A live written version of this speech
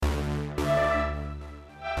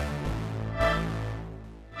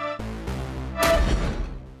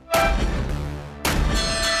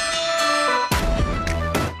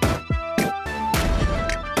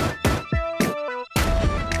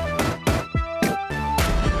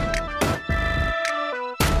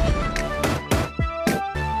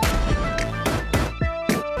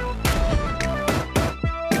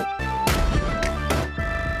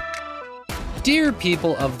Dear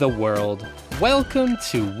people of the world, welcome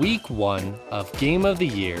to week 1 of Game of the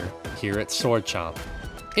Year here at Sword Chomp.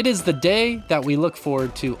 It is the day that we look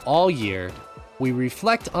forward to all year. We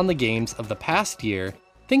reflect on the games of the past year,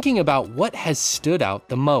 thinking about what has stood out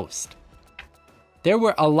the most. There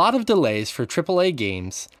were a lot of delays for AAA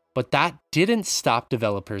games, but that didn't stop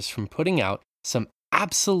developers from putting out some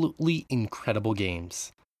absolutely incredible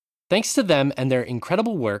games. Thanks to them and their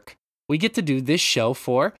incredible work, we get to do this show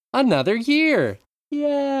for another year.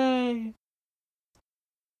 Yay!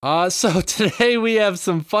 So today we have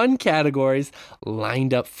some fun categories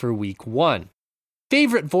lined up for week 1.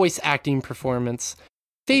 Favorite voice acting performance,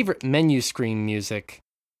 favorite menu screen music,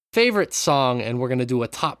 favorite song, and we're going to do a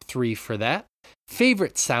top 3 for that.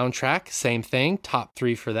 Favorite soundtrack, same thing, top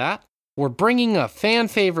 3 for that. We're bringing a fan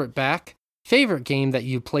favorite back. Favorite game that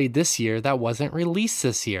you played this year that wasn't released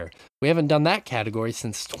this year. We haven't done that category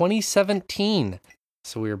since 2017,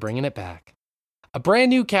 so we are bringing it back. A brand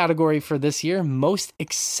new category for this year, most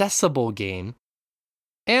accessible game,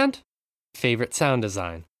 and favorite sound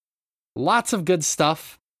design. Lots of good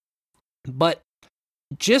stuff, but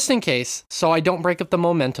just in case, so I don't break up the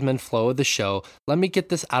momentum and flow of the show, let me get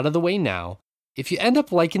this out of the way now. If you end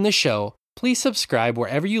up liking the show, please subscribe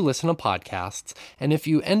wherever you listen to podcasts, and if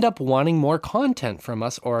you end up wanting more content from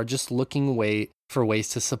us or are just looking for ways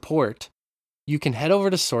to support, you can head over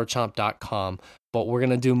to swordchomp.com, but we're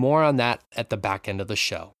going to do more on that at the back end of the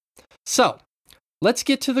show. So, let's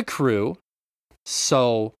get to the crew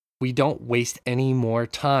so we don't waste any more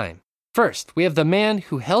time. First, we have the man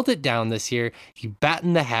who held it down this year. He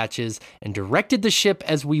battened the hatches and directed the ship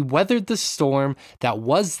as we weathered the storm that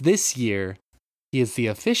was this year. He is the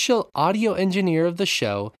official audio engineer of the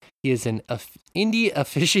show. He is an indie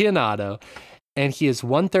aficionado, and he is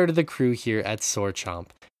 1/3 of the crew here at Sword Chomp.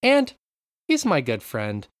 And he's my good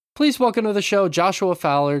friend. Please welcome to the show, Joshua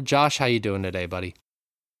Fowler. Josh, how you doing today, buddy?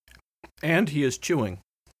 And he is chewing.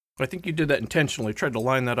 I think you did that intentionally. Tried to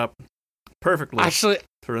line that up perfectly. Actually,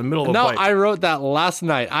 for the middle of no, the bite. I wrote that last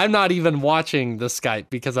night. I'm not even watching the Skype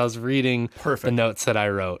because I was reading Perfect. the notes that I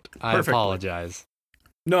wrote. I Perfectly. apologize.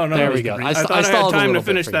 No, There we go. I thought I had time to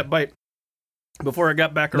finish that bite before I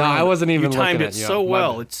got back around. No, I wasn't even You timed looking it at you. so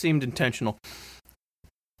well. It seemed intentional.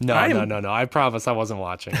 No. I promise I wasn't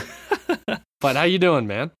watching. But how you doing,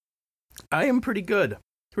 man? I am pretty good.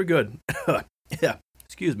 Pretty good. Yeah.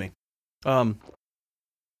 Excuse me.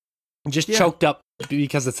 Just choked up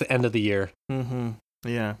because it's the end of the year. Mm-hmm.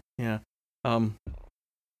 Yeah. A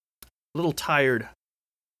little tired.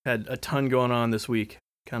 Had a ton going on this week.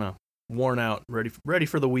 Kind of worn out, ready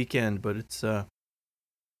for the weekend, but it's a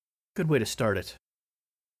good way to start it.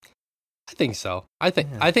 I think so. I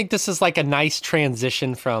think this is like a nice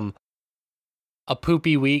transition from a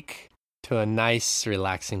poopy week to a nice,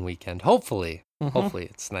 relaxing weekend. Hopefully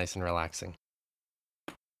it's nice and relaxing.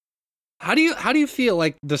 How do you feel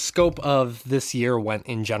like the scope of this year went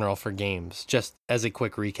in general for games? Just as a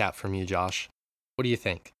quick recap from you, Josh. What do you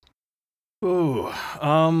think? Ooh,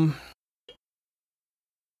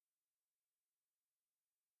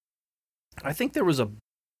 I think there was a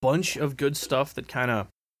bunch of good stuff that kind of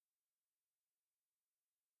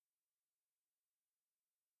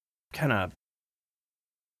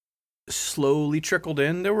slowly trickled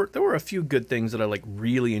in. There were a few good things that I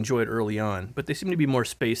really enjoyed early on, but they seem to be more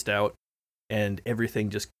spaced out, and everything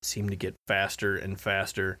just seemed to get faster and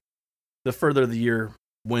faster the further the year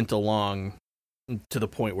went along, to the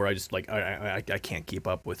point where I just I can't keep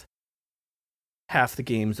up with half the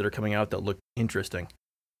games that are coming out that look interesting.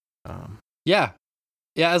 Yeah,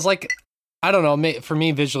 it's like, I don't know, for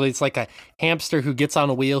me visually, it's like a hamster who gets on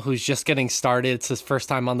a wheel who's just getting started. It's his first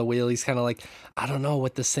time on the wheel. He's kind of like, I don't know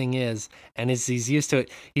what this thing is. And as he's used to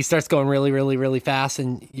it, he starts going really, really, really fast.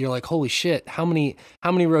 And you're like, holy shit, how many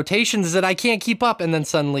rotations is it? I can't keep up. And then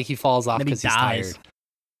suddenly he falls off because he's tired.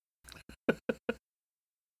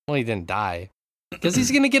 Well, he didn't die. Because he's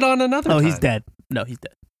going to get on another time. He's dead. No, he's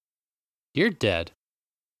dead. You're dead.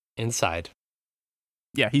 Inside.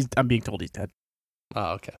 Yeah, I'm being told he's dead.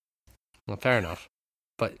 Oh, okay. Well, fair enough.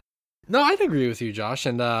 But no, I'd agree with you, Josh,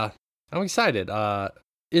 and I'm excited.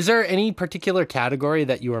 Is there any particular category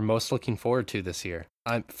that you are most looking forward to this year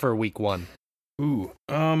for week 1? Ooh,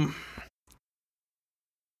 I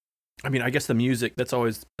mean, I guess the music, that's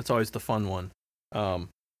always the fun one. The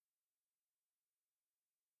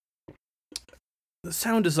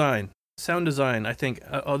sound design, I think,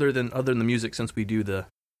 other than the music, since we do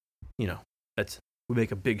we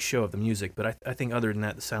make a big show of the music, but I think other than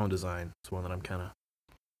that, the sound design is one that I'm kind of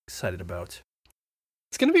excited about.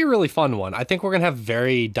 It's going to be a really fun one. I think we're going to have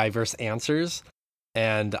very diverse answers,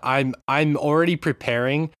 and I'm already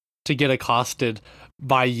preparing to get accosted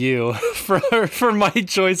by you for my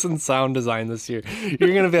choice in sound design this year.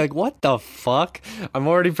 You're gonna be like, "What the fuck?" I'm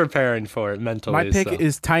already preparing for it mentally. My pick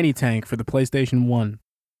is Tiny Tank for the PlayStation 1.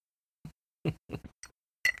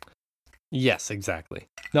 Yes, exactly.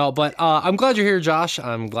 No, but I'm glad you're here, Josh.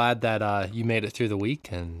 I'm glad that you made it through the week,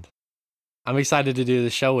 and I'm excited to do the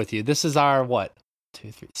show with you. This is our,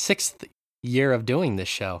 6th year of doing this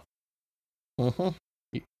show.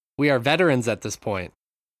 Mm-hmm. We are veterans at this point.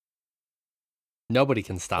 Nobody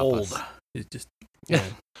can stop us. It's just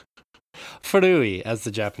Furui, as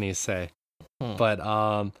the Japanese say. But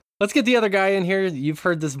let's get the other guy in here. You've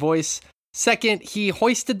heard this voice. Second, he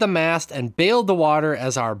hoisted the mast and bailed the water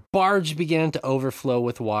as our barge began to overflow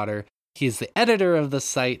with water. He is the editor of the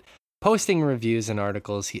site, posting reviews and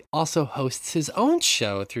articles. He also hosts his own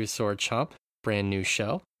show through Sword Chomp, brand new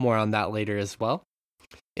show. More on that later as well.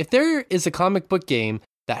 If there is a comic book game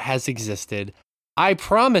that has existed, I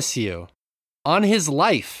promise you, on his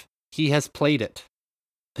life, he has played it.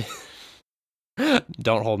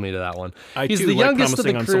 Don't hold me to that one. He's the youngest of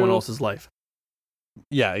the crew. On someone else's life.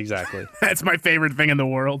 Yeah, exactly. That's my favorite thing in the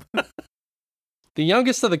world. The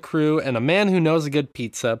youngest of the crew and a man who knows a good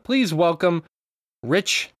pizza. Please welcome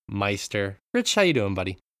Rich Meister. Rich, how you doing,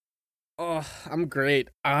 buddy? Oh, I'm great.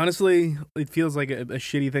 Honestly, it feels like a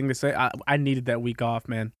shitty thing to say. I needed that week off,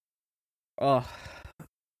 man. Oh,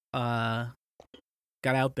 got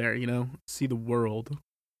out there, see the world.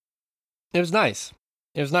 It was nice.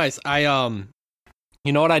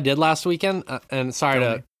 You know what I did last weekend? And sorry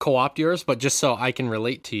to co-opt yours, but just so I can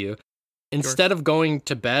relate to you. Instead of going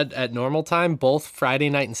to bed at normal time, both Friday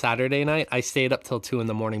night and Saturday night, I stayed up till 2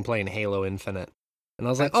 a.m. playing Halo Infinite. And I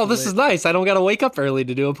was like, this is nice. I don't got to wake up early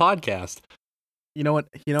to do a podcast. You know what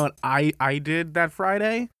I did that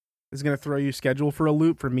Friday? This is going to throw your schedule for a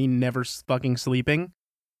loop for me never fucking sleeping.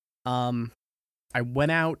 I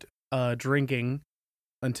went out drinking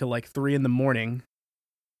until like 3 a.m.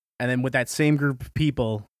 And then with that same group of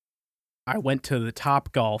people, I went to the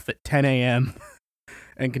Top Golf at 10 a.m.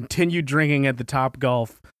 and continued drinking at the Top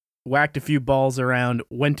Golf, whacked a few balls around,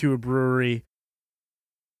 went to a brewery,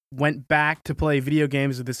 went back to play video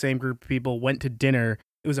games with the same group of people, went to dinner.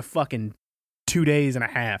 It was a fucking 2 days and a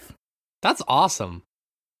half. That's awesome.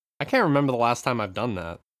 I can't remember the last time I've done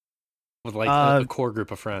that with like a core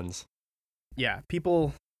group of friends. Yeah,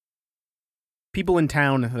 people in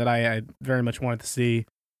town that I very much wanted to see.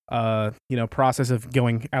 Process of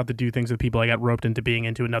going out to do things with people. I got roped into being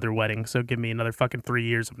into another wedding, so give me another fucking 3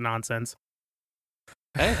 years of nonsense.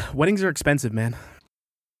 Hey. Weddings are expensive, man.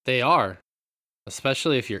 They are,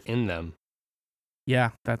 especially if you're in them. Yeah,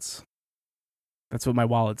 that's what my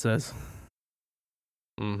wallet says.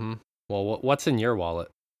 Mm-hmm. Well, what's in your wallet?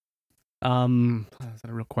 Is that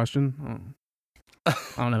a real question? I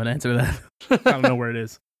don't have an answer to that. I don't know where it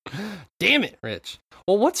is. Damn it, Rich.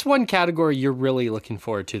 Well, what's one category you're really looking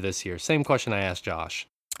forward to this year? Same question I asked Josh.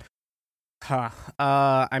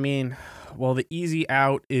 I mean, well, the easy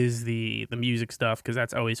out is the music stuff because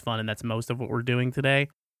that's always fun and that's most of what we're doing today.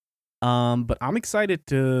 But I'm excited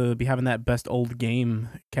to be having that best old game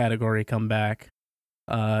category come back.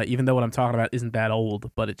 Even though what I'm talking about isn't that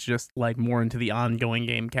old, but it's just like more into the ongoing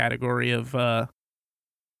game category of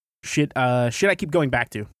shit I keep going back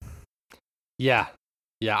to. Yeah,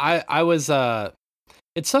 I was.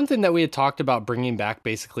 It's something that we had talked about bringing back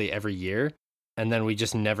basically every year, and then we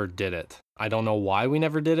just never did it. I don't know why we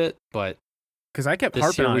never did it, but because I kept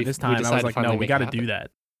harping on it this time, I was like, no, we got to do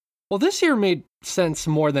that. Well, this year made sense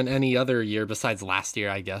more than any other year besides last year,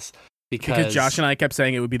 I guess. Because Josh and I kept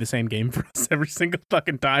saying it would be the same game for us every single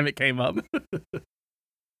fucking time it came up.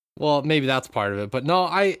 Well, maybe that's part of it. But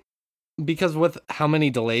no, because with how many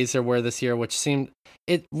delays there were this year, which seemed,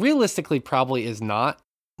 it realistically probably is not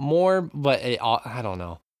more, but I don't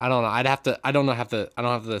know. I don't have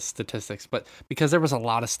the statistics, but because there was a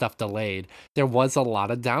lot of stuff delayed, there was a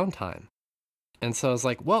lot of downtime. And so I was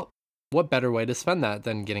like, well, what better way to spend that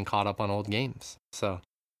than getting caught up on old games? So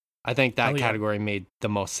I think that category made the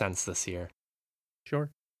most sense this year. Sure.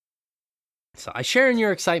 So I share in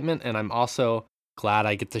your excitement, and I'm also glad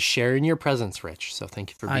I get to share in your presence, Rich. So thank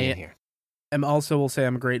you for being here. And also will say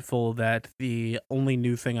I'm grateful that the only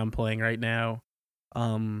new thing I'm playing right now,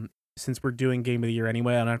 since we're doing Game of the Year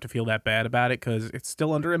anyway, I don't have to feel that bad about it because it's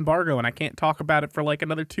still under embargo and I can't talk about it for like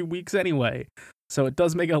another 2 weeks anyway. So it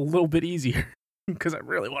does make it a little bit easier because I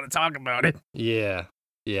really want to talk about it. Yeah,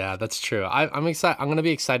 that's true. I'm excited. I'm going to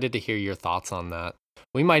be excited to hear your thoughts on that.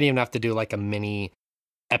 We might even have to do like a mini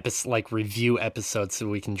episode, like review episode, so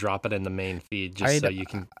we can drop it in the main feed so you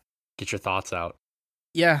can get your thoughts out.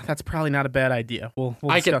 Yeah, that's probably not a bad idea. We'll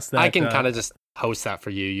discuss that. I can kind of just host that for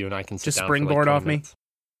you. You and I can sit just down springboard for like off minutes.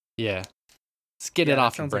 Me. Yeah. Let's get it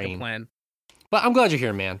off your sounds brain. like a plan. But I'm glad you're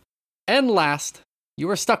here, man. And last, you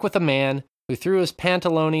were stuck with a man who threw his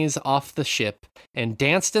pantalones off the ship and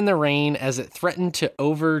danced in the rain as it threatened to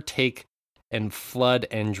overtake and flood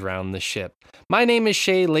and drown the ship. My name is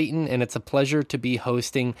Shay Layton, and it's a pleasure to be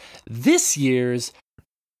hosting this year's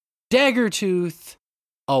Daggertooth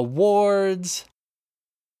Awards.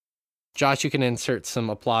 Josh, you can insert some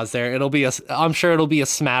applause there. I'm sure it'll be a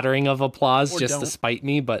smattering of applause just to spite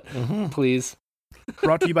me, but please.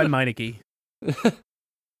 Brought to you by Meineke.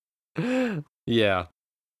 Yeah,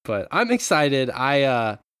 but I'm excited.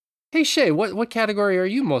 Hey Shay, what category are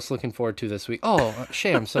you most looking forward to this week? Oh,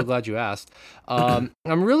 Shay, I'm so glad you asked. I'm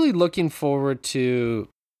really looking forward to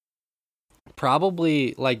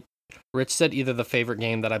probably, like Rich said, either the favorite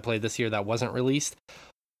game that I played this year that wasn't released.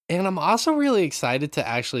 And I'm also really excited to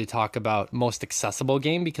actually talk about most accessible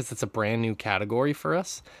game because it's a brand new category for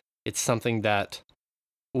us. It's something that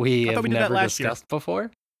we have never discussed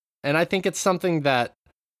before. And I think it's something that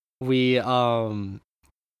we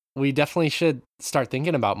definitely should start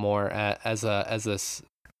thinking about more as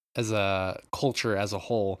a culture as a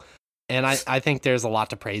whole. And I think there's a lot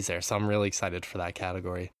to praise there. So I'm really excited for that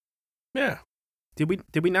category. Yeah. Did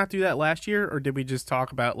we not do that last year, or did we just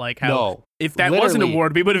talk about like how if that literally was an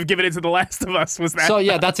award, we would have given it to The Last of Us? Was that so?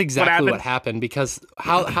 Yeah, that's exactly what happened because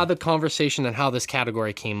how the conversation and how this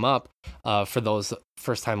category came up for those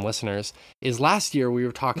first time listeners is last year we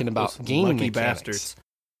were talking about those game lucky mechanics.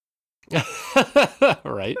 Bastards.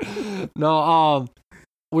 Right? No,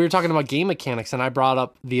 we were talking about game mechanics, and I brought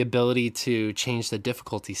up the ability to change the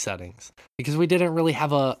difficulty settings because we didn't really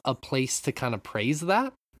have a place to kind of praise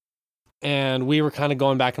that. And we were kind of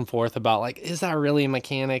going back and forth about, like, is that really a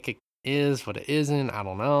mechanic? It is, but it isn't. I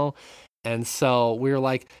don't know. And so we were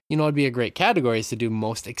like, it'd be a great category is to do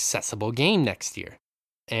most accessible game next year.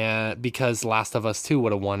 And because Last of Us 2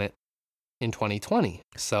 would have won it in 2020.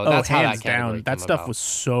 So that's how that category came That stuff about. was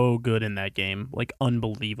so good in that game. Like,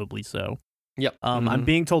 unbelievably so. Yep. I'm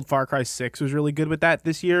being told Far Cry 6 was really good with that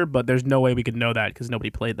this year, but there's no way we could know that because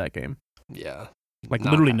nobody played that game. Yeah. Like,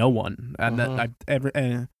 literally no one.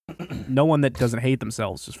 And no one that doesn't hate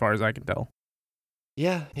themselves, as far as I can tell.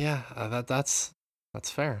 Yeah. That's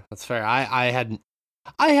fair. That's fair. I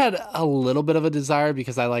had a little bit of a desire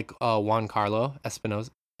because I like Juan Carlo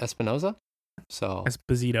Espinosa. So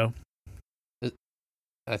Esposito.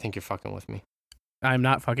 I think you're fucking with me. I'm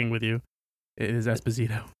not fucking with you. It is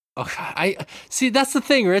Esposito. Okay. I see. That's the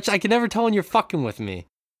thing, Rich. I can never tell when you're fucking with me.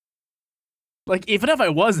 Like, even if I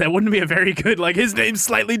was, that wouldn't be a very good, like, his name's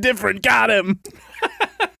slightly different. Got him.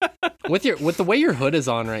 With the way your hood is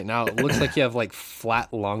on right now, it looks like you have like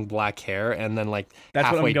flat, long black hair, and then like that's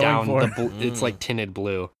halfway what I'm going down, for. it's like tinted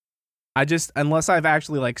blue. Unless I've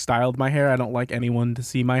actually like styled my hair, I don't like anyone to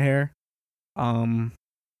see my hair.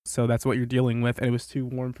 So that's what you're dealing with, and it was too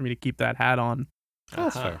warm for me to keep that hat on.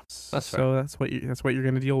 That's fair. That's fair. So that's what you're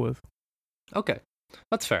gonna deal with. Okay,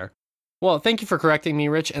 that's fair. Well, thank you for correcting me,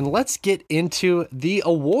 Rich, and let's get into the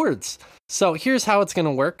awards. So here's how it's going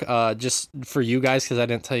to work, just for you guys, because I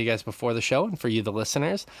didn't tell you guys before the show, and for you, the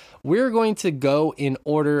listeners. We're going to go in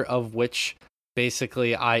order of which,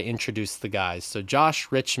 basically, I introduce the guys. So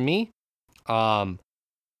Josh, Rich, me.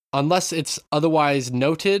 Unless it's otherwise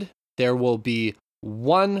noted, there will be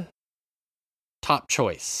one top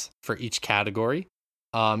choice for each category.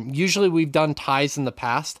 Usually we've done ties in the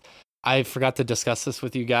past. I forgot to discuss this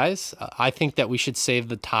with you guys. I think that we should save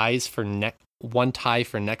the ties for one tie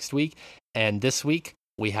for next week. And this week,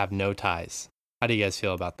 we have no ties. How do you guys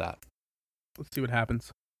feel about that? Let's see what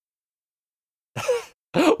happens.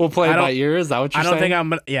 We'll play it by ear. Is that what you're saying? I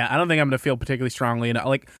don't think I'm gonna feel particularly strongly.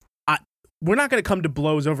 We're not gonna come to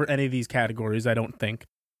blows over any of these categories. I don't think.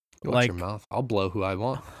 Watch your mouth. I'll blow who I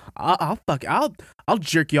want. I'll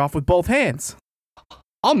jerk you off with both hands.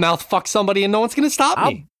 I'll mouth fuck somebody and no one's gonna stop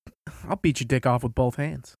me. I'll beat your dick off with both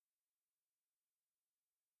hands.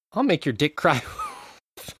 I'll make your dick cry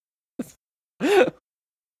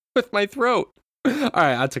with my throat. All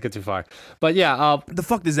right, I took it too far. But yeah. The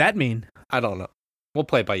fuck does that mean? I don't know. We'll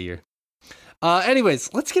play it by ear.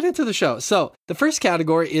 Anyways, let's get into the show. So the first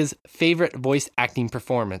category is favorite voice acting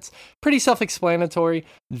performance. Pretty self-explanatory.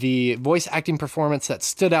 The voice acting performance that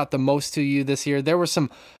stood out the most to you this year. There were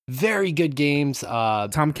some very good games.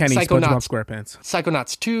 Tom Kenny, SpongeBob SquarePants.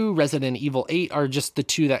 Psychonauts 2, Resident Evil 8 are just the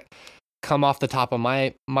two that come off the top of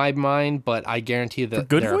my mind, but I guarantee that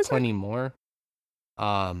there are plenty more.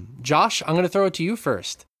 Josh, I'm going to throw it to you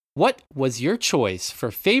first. What was your choice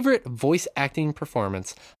for favorite voice acting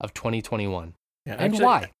performance of 2021? Yeah, and actually,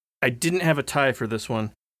 why? I didn't have a tie for this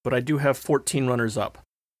one, but I do have 14 runners up.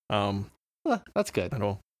 That's good.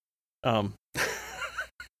 I don't.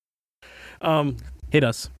 Hit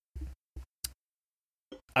us.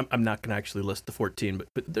 I'm not going to actually list the 14,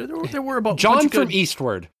 but there were about John from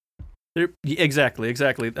Eastward. Exactly.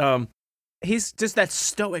 He's just that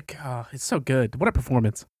stoic. It's so good. What a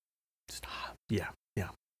performance. Yeah.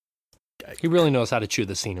 He really knows how to chew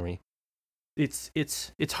the scenery. It's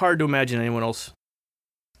hard to imagine anyone else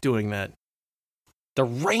doing that. The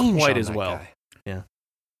range quite on as that well. guy.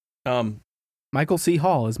 Yeah. Michael C.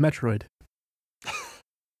 Hall is Metroid.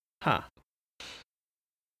 Huh.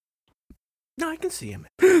 No, I can see him.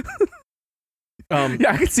 Yeah,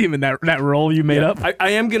 I can see him in that role you made up.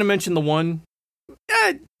 I am going to mention the one.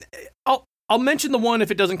 I'll mention the one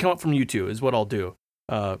if it doesn't come up from you two, is what I'll do.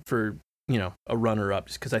 For a runner up,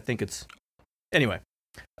 just because I think it's anyway.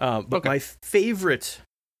 But Okay. my favorite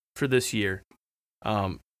for this year,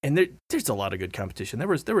 and there's a lot of good competition. There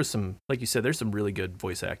was some, like you said, there's some really good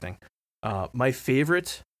voice acting. My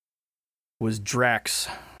favorite was Drax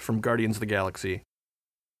from Guardians of the Galaxy.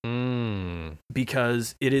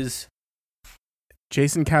 Because it is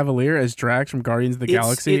Jason Cavalier as Drax from Guardians of the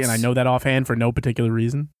Galaxy, and I know that offhand for no particular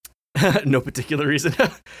reason. No particular reason.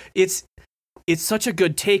 It's such a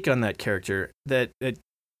good take on that character that the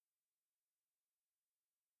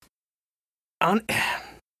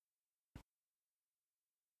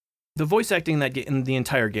voice acting in the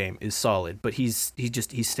entire game is solid, but he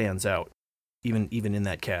stands out even in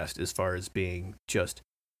that cast as far as being just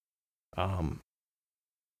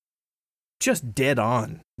dead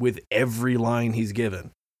on with every line he's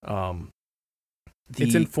given.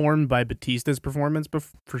 It's informed by Batista's performance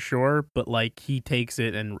for sure, but like he takes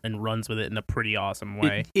it and runs with it in a pretty awesome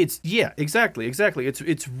way. Exactly.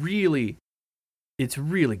 It's really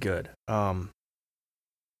good. I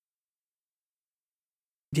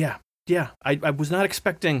was not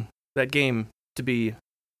expecting that game to be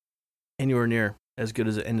anywhere near as good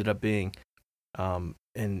as it ended up being.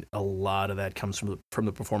 And a lot of that comes from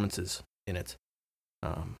the performances in it.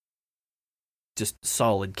 Just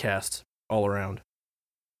solid cast all around.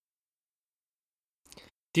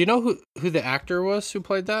 Do you know who the actor was who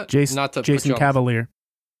played that? Jason Cavalier.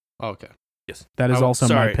 Oh, okay. Yes. That is also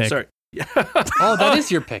my pick. Sorry. Oh, that is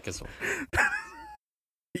your pick as well.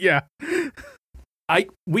 Yeah.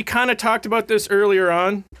 We kind of talked about this earlier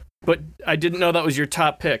on, but I didn't know that was your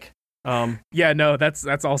top pick. Yeah, no, that's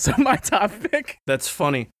also my top pick. That's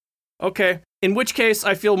funny. Okay. In which case,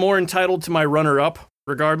 I feel more entitled to my runner-up,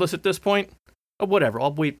 regardless at this point. Whatever.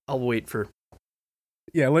 I'll wait for.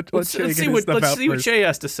 Yeah, let's see what Shay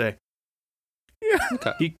has to say. Yeah.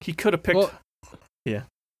 Okay. He could have picked. Well, yeah.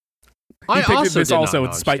 He picked this also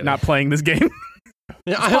despite not playing this game.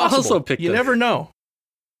 Yeah, I also picked. You never know.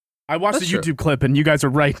 I watched the YouTube clip, and you guys are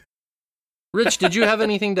right. Rich, did you have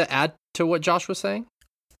anything to add to what Josh was saying?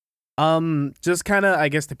 Just kind of, I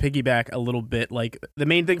guess, to piggyback a little bit, like, the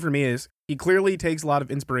main thing for me is he clearly takes a lot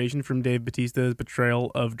of inspiration from Dave Bautista's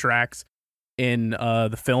portrayal of Drax in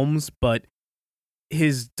the films, but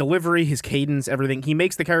his delivery, his cadence, everything, he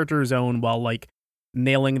makes the character his own while, like,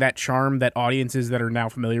 nailing that charm that audiences that are now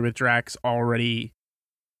familiar with Drax already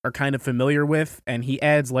are kind of familiar with, and he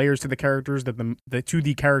adds layers to the characters that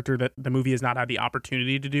the character that the movie has not had the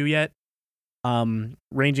opportunity to do yet.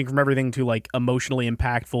 Ranging from everything to like emotionally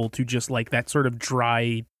impactful to just like that sort of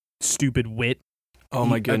dry, stupid wit. Oh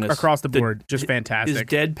my goodness! Across the board, just fantastic.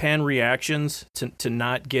 His deadpan reactions to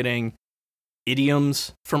not getting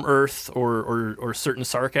idioms from Earth or certain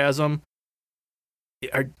sarcasm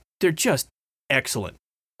they're just excellent.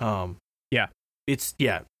 Yeah, it's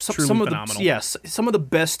some of phenomenal. Some of the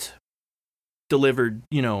best delivered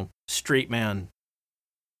straight man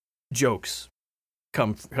jokes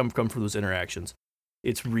come from those interactions.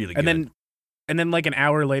 It's really good. And then like an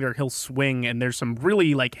hour later he'll swing and there's some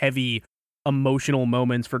really like heavy emotional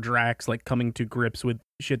moments for Drax, like coming to grips with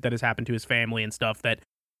shit that has happened to his family and stuff that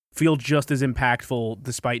feel just as impactful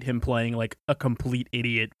despite him playing like a complete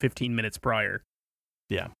idiot 15 minutes prior.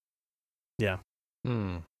 Yeah.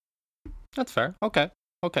 That's fair. Okay.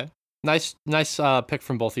 Nice pick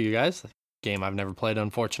from both of you guys. Game I've never played,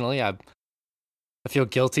 unfortunately. I feel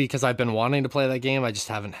guilty because I've been wanting to play that game. I just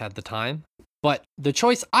haven't had the time. But the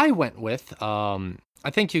choice I went with, I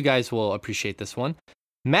think you guys will appreciate this one.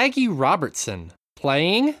 Maggie Robertson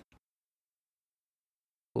playing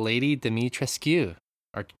Lady Dimitrescu,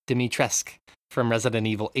 or Dimitrescu from Resident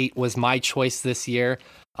Evil 8 was my choice this year.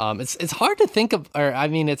 It's hard to think of, or I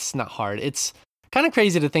mean, it's not hard. It's kind of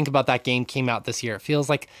crazy to think about that game came out this year. It feels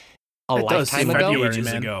like a lifetime ago.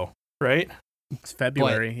 Ages ago, right? It's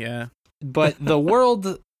February, yeah. But the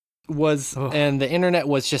world was, and the internet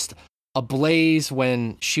was just ablaze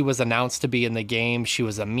when she was announced to be in the game. She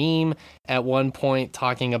was a meme at one point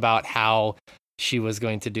talking about how she was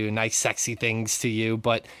going to do nice, sexy things to you.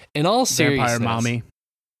 But in all seriousness, Vampire mommy.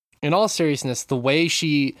 In all seriousness, the way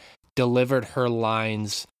she delivered her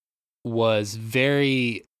lines was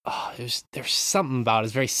very. There's something about it.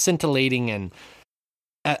 It's very scintillating, and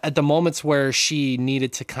at the moments where she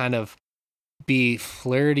needed to kind of be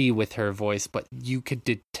flirty with her voice, but you could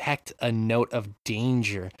detect a note of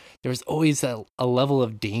danger. There was always a level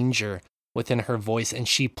of danger within her voice, and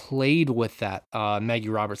she played with that. Maggie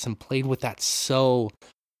Robertson played with that so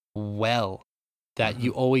well that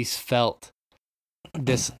you always felt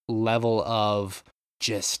this level of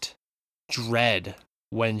just dread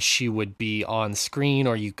when she would be on screen,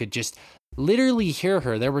 or you could just literally hear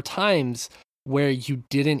her. There were times where you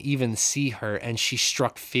didn't even see her and she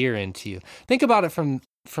struck fear into you. Think about it from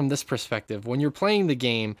this perspective. When you're playing the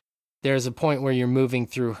game, there's a point where you're moving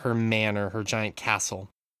through her manor, her giant castle,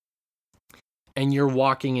 and you're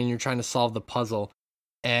walking and you're trying to solve the puzzle,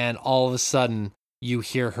 and all of a sudden you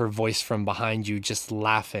hear her voice from behind you just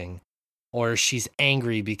laughing, or she's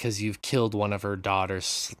angry because you've killed one of her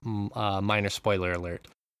daughters. Minor spoiler alert.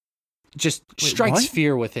 Just strikes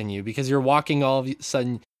fear within you because you're walking, all of a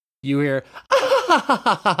sudden you hear,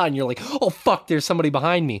 and you're like, oh fuck, there's somebody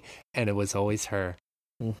behind me. And it was always her.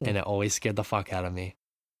 And it always scared the fuck out of me.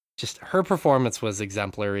 Just her performance was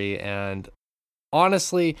exemplary. And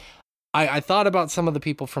honestly, I thought about some of the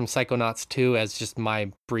people from Psychonauts 2 as just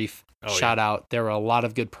my brief shout out. There were a lot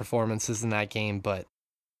of good performances in that game, but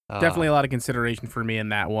definitely a lot of consideration for me in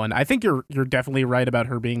that one. I think you're definitely right about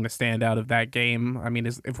her being the standout of that game. I mean,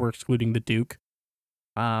 if we're excluding the Duke,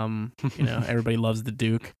 everybody loves the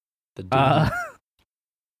Duke. The Duke.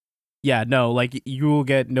 Yeah, no, like you will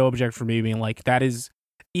get no objection from me being like, that is,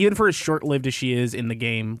 even for as short-lived as she is in the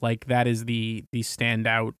game, like that is the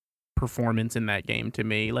standout performance in that game to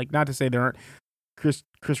me. Like, not to say there aren't, Chris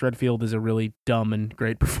Redfield is a really dumb and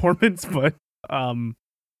great performance, but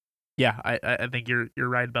yeah, I think you're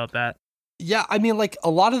right about that. Yeah, I mean, like a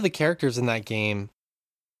lot of the characters in that game,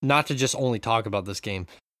 not to just only talk about this game,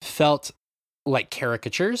 felt like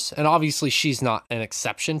caricatures, and obviously she's not an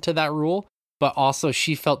exception to that rule, but also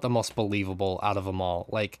she felt the most believable out of them all.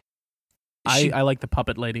 Like, I like the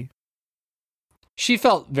puppet lady. She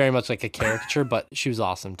felt very much like a caricature, but she was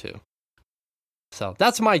awesome too. So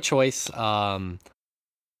that's my choice.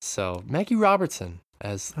 So Maggie Robertson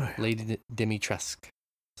as Lady Dimitrescu.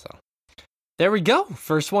 So there we go.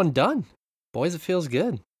 First one done. Boys, it feels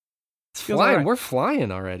good. It's flying. Right. We're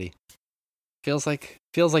flying already. Feels like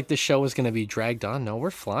the show is going to be dragged on. No,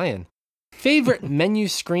 we're flying. Favorite menu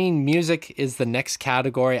screen music is the next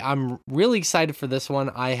category. I'm really excited for this one.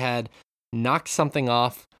 I had knocked something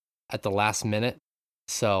off at the last minute,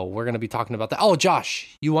 so we're going to be talking about that. Oh,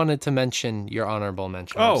 Josh, you wanted to mention your honorable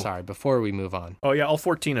mention. I'm sorry, before we move on. Oh, yeah, all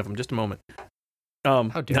 14 of them. Just a moment.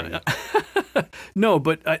 How dare you? No,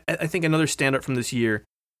 but I think another standout from this year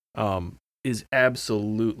is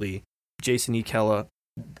absolutely Jason E. Kelly.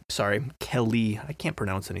 I can't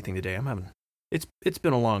pronounce anything today. It's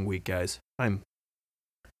been a long week, guys. Okay.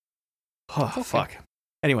 Fuck.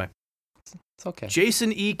 Anyway. It's okay.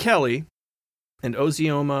 Jason E. Kelly and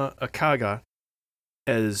Ozioma Akaga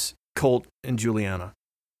as Colt and Juliana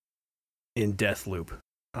in Deathloop.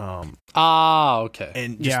 Okay.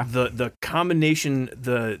 And just the combination,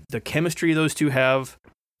 the chemistry those two have,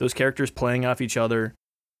 those characters playing off each other.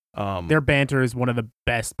 Their banter is one of the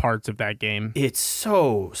best parts of that game. It's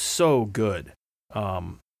so good.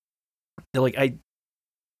 Like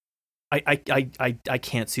I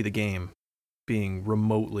can't see the game being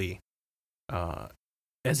remotely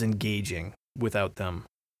as engaging without them.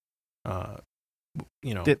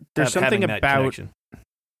 There's something about connection.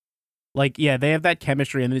 Like, yeah, they have that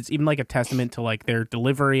chemistry, and it's even like a testament to like their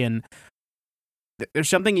delivery. And there's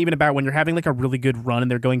something even about when you're having like a really good run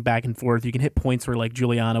and they're going back and forth, you can hit points where like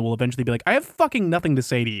Juliana will eventually be like, I have fucking nothing to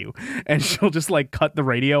say to you. And she'll just like cut the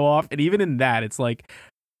radio off. And even in that, it's like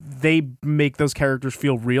they make those characters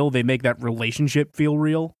feel real. They make that relationship feel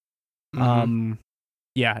real. Mm-hmm.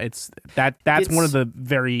 It's one of the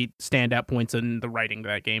very standout points in the writing of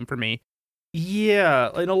that game for me. Yeah,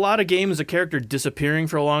 in a lot of games, a character disappearing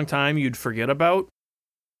for a long time you'd forget about.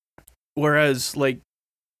 Whereas, like,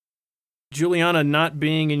 Juliana not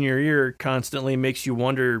being in your ear constantly makes you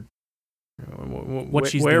wonder what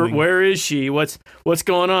she's doing. Where is she? What's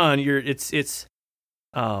going on?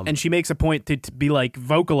 And she makes a point to be like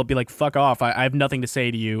vocal, be like, fuck off, I have nothing to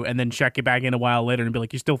say to you, and then check it back in a while later and be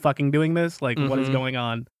like, you still fucking doing this? Like, what is going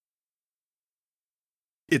on?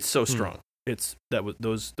 It's so strong.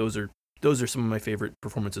 Those are some of my favorite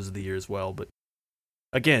performances of the year as well. But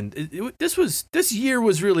again, this year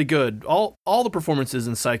was really good. All the performances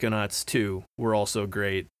in Psychonauts 2 were also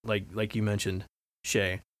great. Like you mentioned,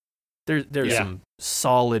 Shay. There's some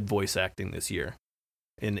solid voice acting this year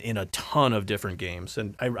in a ton of different games.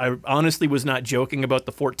 And I honestly was not joking about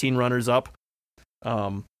the 14 runners up.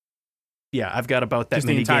 I've got about that just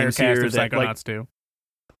many the entire games cast here of that Psychonauts too.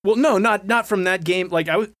 Well, no, not from that game. Like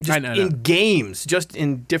I was just in games, just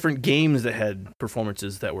in different games that had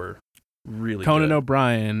performances that were really Conan good.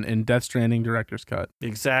 O'Brien in Death Stranding director's cut.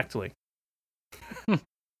 Exactly.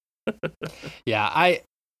 Yeah,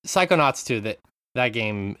 Psychonauts 2, that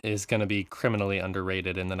game is going to be criminally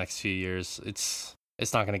underrated in the next few years. It's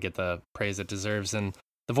not going to get the praise it deserves, and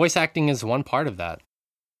the voice acting is one part of that.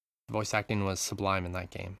 The voice acting was sublime in that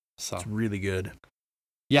game. So it's really good.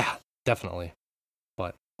 Yeah, definitely.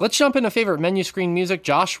 But let's jump into favorite menu screen music.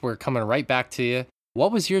 Josh, we're coming right back to you.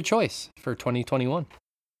 What was your choice for 2021?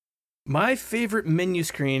 My favorite menu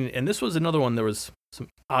screen, and this was another one, there was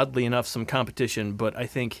oddly enough, some competition, but I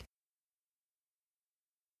think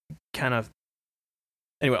kind of,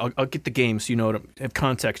 anyway, I'll get the game so you know what have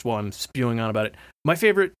context while I'm spewing on about it. My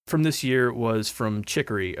favorite from this year was from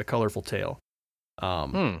Chicory, A Colorful Tale,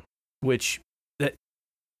 which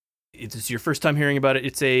it's your first time hearing about it.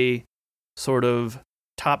 It's a sort of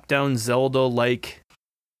top-down Zelda-like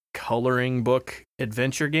coloring book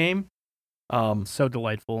adventure game. So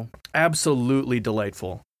delightful. Absolutely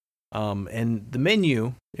delightful. And the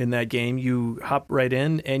menu in that game, you hop right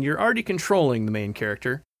in and you're already controlling the main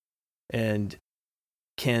character and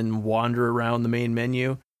can wander around the main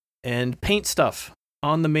menu and paint stuff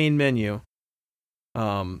on the main menu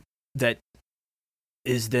that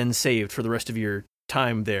is then saved for the rest of your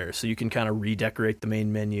time there. So you can kind of redecorate the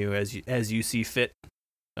main menu as you see fit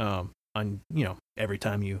on every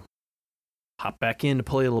time you hop back in to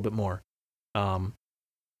play a little bit more. And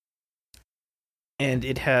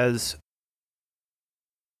it has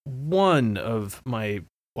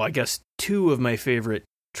two of my favorite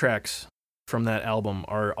tracks from that album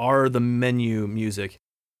are the menu music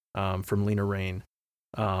from Lena Raine,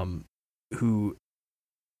 who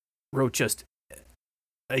wrote just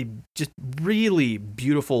a really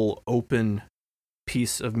beautiful open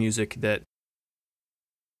piece of music that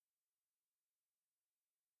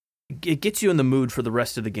it gets you in the mood for the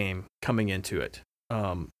rest of the game coming into it.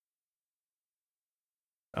 It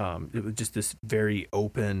was just this very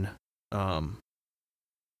open,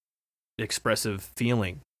 expressive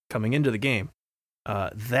feeling coming into the game.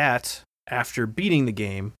 That after beating the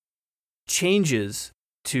game changes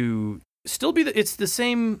to still be it's the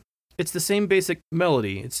same basic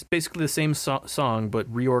melody. It's basically the same song but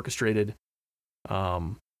reorchestrated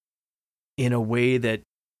in a way that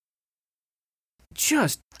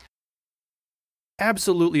just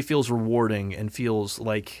absolutely feels rewarding and feels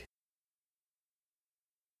like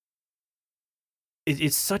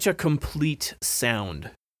it's such a complete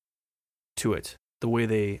sound to it. The way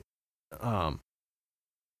they,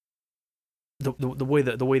 the way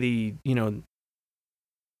they,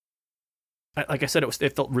 like I said,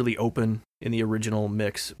 it felt really open in the original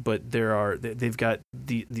mix, but they've got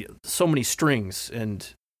the so many strings and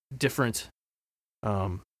different.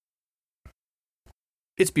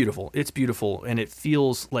 It's beautiful, and it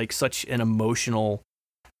feels like such an emotional,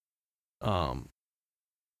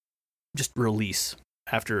 just release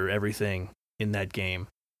after everything in that game.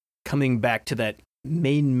 Coming back to that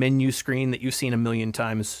main menu screen that you've seen a million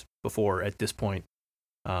times before at this point,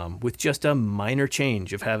 with just a minor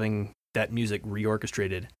change of having that music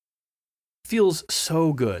reorchestrated, feels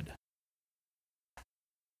so good.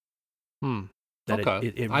 Okay.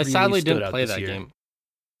 It I really sadly stood didn't out play this that year. game.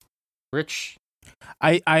 Rich?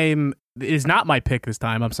 It is not my pick this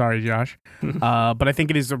time. I'm sorry, Josh. But I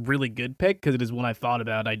think it is a really good pick because it is one I thought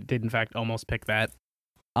about. I did, in fact, almost pick that.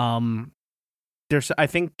 I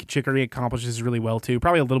think Chicory accomplishes really well too.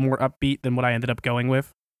 Probably a little more upbeat than what I ended up going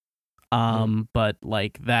with. But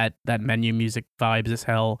like that menu music vibes as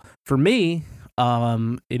hell. For me,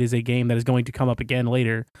 it is a game that is going to come up again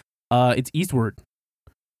later. It's Eastward,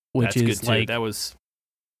 which That's is good too. like That was,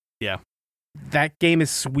 yeah. That game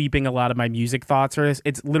is sweeping a lot of my music thoughts.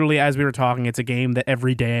 It's literally, as we were talking, it's a game that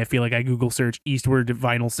every day I feel like I Google search Eastward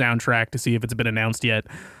vinyl soundtrack to see if it's been announced yet.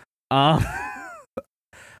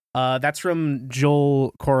 That's from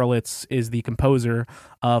Joel Korolitz, is the composer.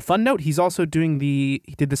 Fun note, he's also he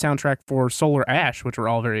did the soundtrack for Solar Ash, which we're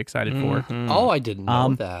all very excited for. Oh, I didn't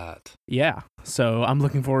know that. Yeah, so I'm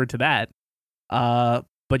looking forward to that.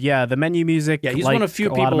 But yeah, the menu music. Yeah, he's like one of few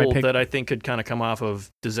a lot people of that I think could kind of come off of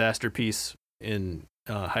Disaster Piece in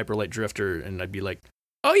Hyper Light Drifter, and I'd be like,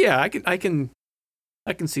 oh yeah, I can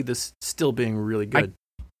see this still being really good.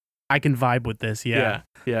 I can vibe with this. Yeah.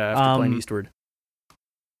 After playing Eastward.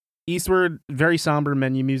 Eastward, very somber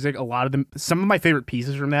menu music. A lot of them, some of my favorite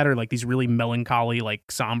pieces from that are like these really melancholy, like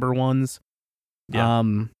somber ones. Yeah.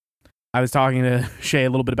 I was talking to Shay a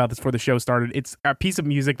little bit about this before the show started. It's a piece of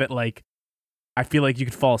music that like I feel like you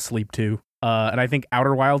could fall asleep to. And I think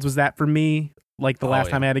Outer Wilds was that for me. Like the last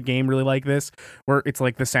time I had a game really like this, where it's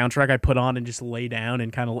like the soundtrack I put on and just lay down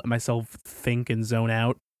and kind of let myself think and zone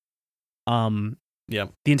out. Yeah.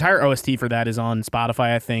 The entire OST for that is on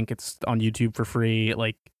Spotify. I think it's on YouTube for free.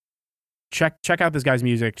 Like, check out this guy's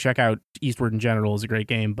music. Check out Eastward in general. Is a great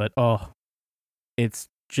game, but it's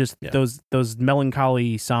just those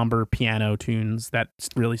melancholy, somber piano tunes that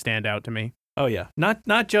really stand out to me. Oh yeah,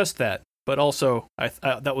 not just that, but also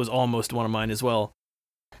that was almost one of mine as well.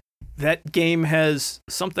 That game has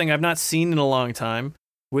something I've not seen in a long time,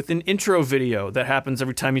 with an intro video that happens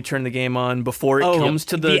every time you turn the game on before it comes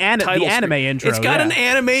to the title anime screen. intro. It's got an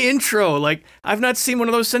anime intro. Like, I've not seen one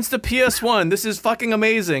of those since the PS1. This is fucking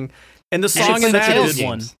amazing. And the song in that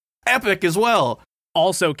is epic as well.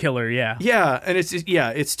 Also killer, yeah. Yeah, and it's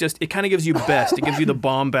just it kind of gives you best. It gives you the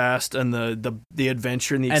bombast and the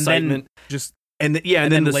adventure and the excitement. And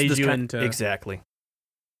then lays you into exactly.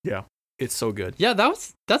 Yeah. It's so good. Yeah,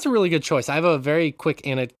 that's a really good choice. I have a very quick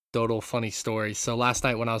anecdotal funny story. So last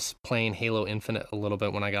night when I was playing Halo Infinite a little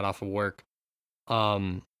bit when I got off of work,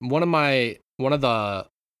 one of the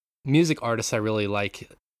music artists I really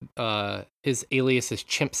like, his alias is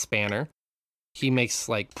Chimp Spanner. He makes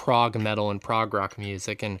like prog metal and prog rock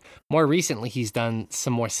music, and more recently he's done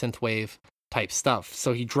some more synthwave type stuff.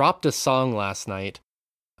 So he dropped a song last night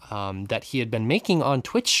that he had been making on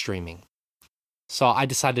Twitch streaming. So I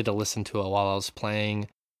decided to listen to it while I was playing,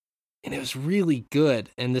 and it was really good.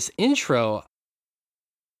 And this intro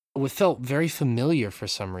felt very familiar for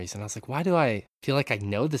some reason. I was like, why do I feel like I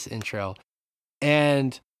know this intro?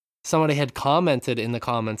 And somebody had commented in the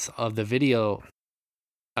comments of the video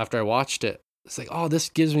after I watched it. It's like, oh, this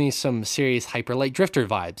gives me some serious Hyper Light Drifter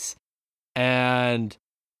vibes. And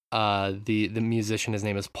the musician, his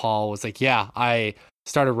name is Paul, was like, yeah, I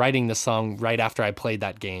started writing this song right after I played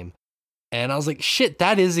that game. And I was like, shit,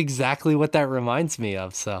 that is exactly what that reminds me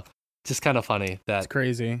of. So just kind of funny. That's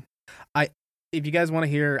crazy. If you guys want to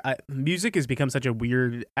hear, music has become such a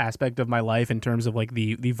weird aspect of my life in terms of like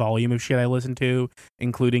the volume of shit I listen to,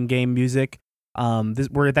 including game music.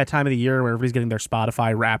 We're at that time of the year where everybody's getting their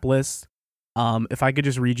Spotify rap list. If I could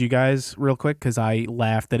just read you guys real quick, because I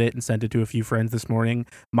laughed at it and sent it to a few friends this morning.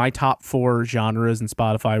 My top 4 genres in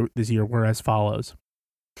Spotify this year were as follows: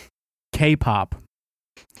 K-pop,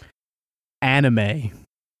 anime,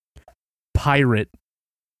 pirate,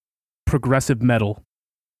 progressive metal.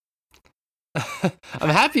 I'm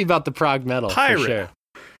happy about the prog metal. Pirate.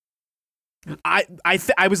 For sure.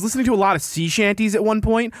 I was listening to a lot of sea shanties at one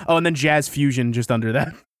point. Oh, and then jazz fusion just under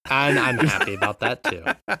that. And I'm happy about that too.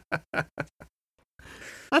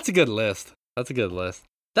 That's a good list.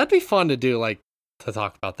 That'd be fun to do, like, to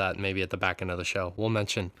talk about that maybe at the back end of the show. We'll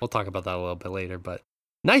talk about that a little bit later, but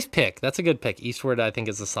nice pick. That's a good pick. Eastward, I think,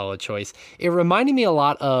 is a solid choice. It reminded me a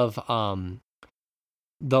lot of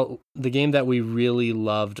the game that we really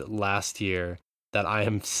loved last year that I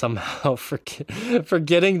am somehow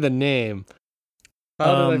forgetting the name.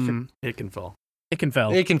 Ikenfell.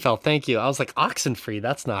 Ikenfell. Thank you. I was like, Oxenfree.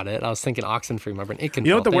 That's not it. I was thinking Oxenfree. My brain. Ikenfell. You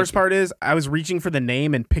know what the worst part is? I was reaching for the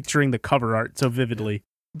name and picturing the cover art so vividly.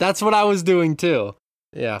 That's what I was doing too.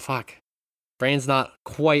 Yeah, fuck. Brain's not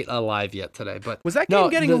quite alive yet today, but was that game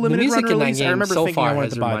getting a limited run release? I remember so thinking far I wanted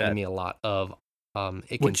has to buy reminded that. me a lot of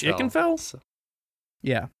Ikenfell. Which Ikenfell? So,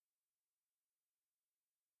 Yeah.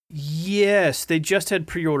 Yes, they just had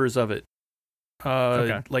pre-orders of it.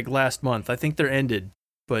 Okay. Like last month. I think they're ended,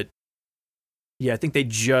 but yeah, I think they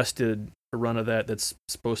just did a run of that that's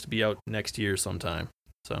supposed to be out next year sometime.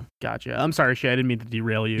 So Gotcha. I'm sorry, Shay. I didn't mean to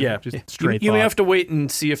derail you. yeah, Just straight you may thought. have to wait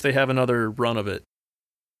and see if they have another run of it,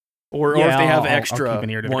 or if they have I'll extra keep an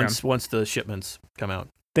ear to the ground. once the shipments come out.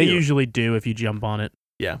 They Either. usually do if you jump on it.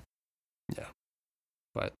 Yeah.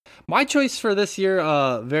 but my choice for this year,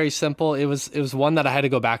 very simple. It was one that I had to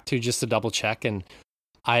go back to just to double check, and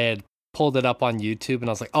I had pulled it up on YouTube, and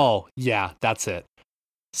I was like, oh yeah, that's it.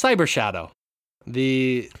 Cyber Shadow,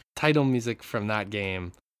 the title music from that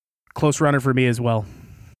game. Close runner for me as well.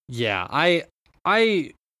 Yeah,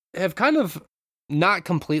 I have kind of not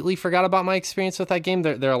completely forgot about my experience with that game.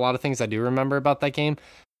 There are a lot of things I do remember about that game,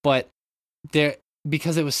 but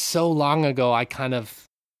because it was so long ago, I kind of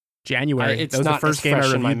January. It's That was not the first as game I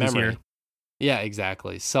fresh in my reviewed this memory. year. Yeah,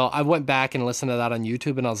 exactly. So I went back and listened to that on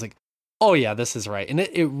YouTube, and I was like, oh yeah, this is right. And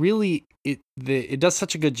it really does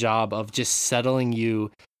such a good job of just settling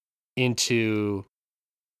you into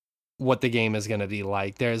what the game is going to be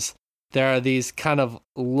like. There's there are these kind of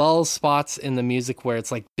lull spots in the music where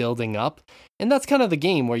it's like building up. And that's kind of the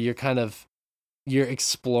game where you're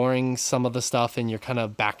exploring some of the stuff and you're kind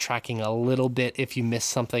of backtracking a little bit if you miss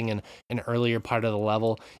something in an earlier part of the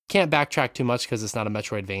level. You can't backtrack too much because it's not a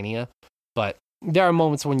Metroidvania, but there are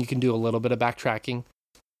moments when you can do a little bit of backtracking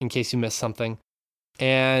in case you miss something.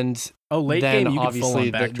 And late then game, you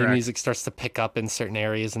obviously can the music starts to pick up in certain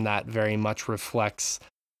areas, and that very much reflects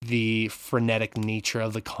the frenetic nature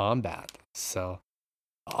of the combat. So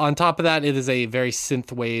on top of that, it is a very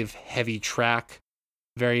synthwave heavy track,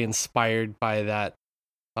 very inspired by that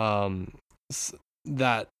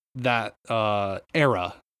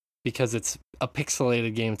era, because it's a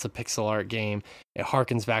pixelated game, it's a pixel art game. It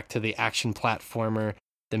harkens back to the action platformer.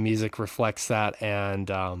 The music reflects that, and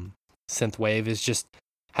synthwave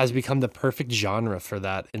has become the perfect genre for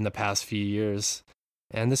that in the past few years.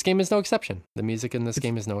 And this game is no exception. The music in this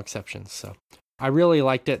game is no exception. So I really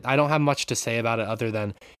liked it. I don't have much to say about it other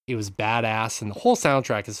than it was badass, and the whole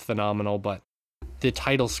soundtrack is phenomenal, but the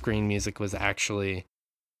title screen music was actually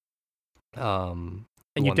and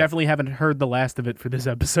you definitely haven't heard the last of it for this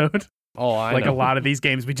episode. Oh, I like know. a lot of these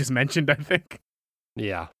games we just mentioned, I think.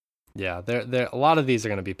 Yeah. There a lot of these are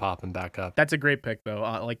going to be popping back up. That's a great pick,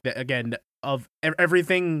 though. Again, of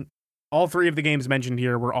everything, all three of the games mentioned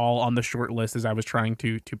here were all on the short list as I was trying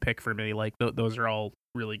to pick for me. Like those are all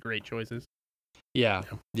really great choices. Yeah.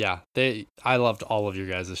 I loved all of your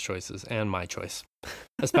guys' choices and my choice,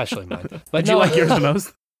 especially mine. But Did you like yours the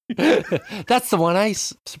most? That's the one I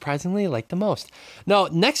surprisingly like the most. No,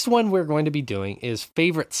 next one we're going to be doing is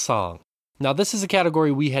favorite song. Now, this is a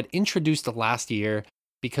category we had introduced last year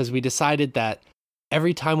because we decided that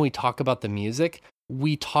every time we talk about the music,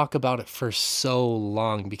 we talk about it for so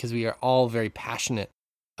long because we are all very passionate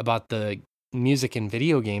about the music in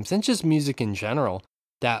video games and just music in general.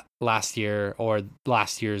 That last year, or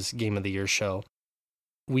last year's Game of the Year show,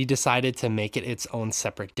 we decided to make it its own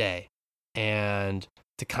separate day. And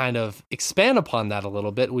to kind of expand upon that a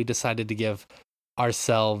little bit, we decided to give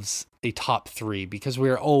ourselves a top 3 because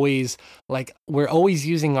we're always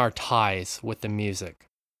using our ties with the music.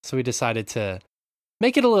 So we decided to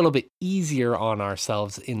make it a little bit easier on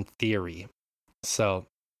ourselves in theory. So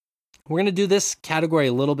we're going to do this category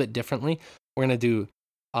a little bit differently. We're going to do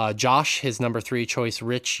Josh, his number 3 choice,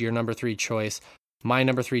 Rich, your number 3 choice, my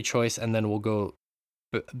number 3 choice, and then we'll go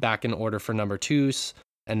back in order for number 2s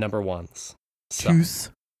and number 1s. So,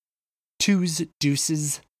 twos,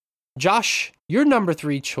 deuces. Josh, your number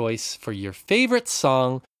 3 choice for your favorite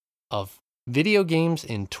song of video games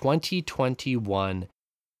in 2021.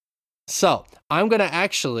 So, I'm going to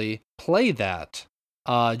actually play that.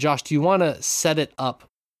 Josh, do you want to set it up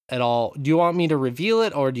at all? Do you want me to reveal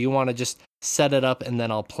it, or do you want to just set it up and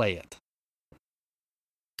then I'll play it?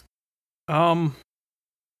 I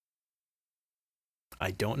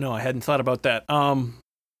don't know. I hadn't thought about that.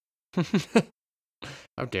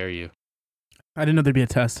 How dare you? I didn't know there'd be a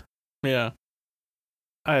test. Yeah.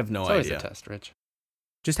 I have no It's always idea. a test, Rich.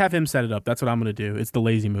 Just have him set it up. That's what I'm going to do. It's the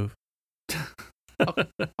lazy move.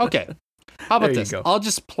 Okay. How about There you this? go. I'll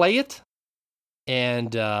just play it,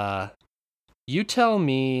 and you tell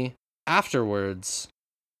me afterwards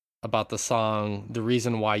about the song, the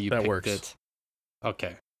reason why you picked works. it.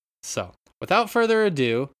 Okay. So, without further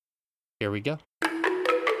ado, here we go.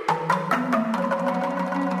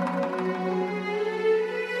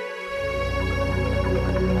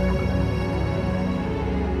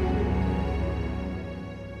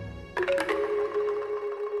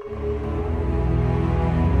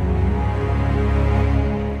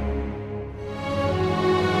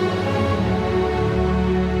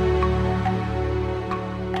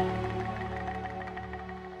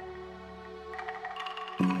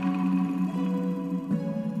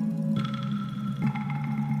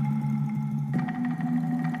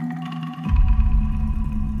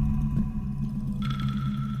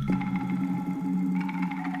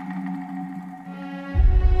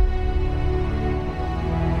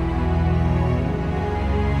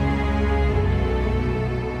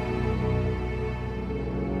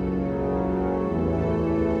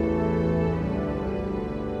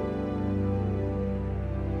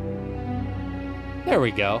 There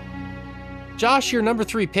we go. Josh, your number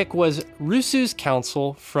 3 pick was Rusu's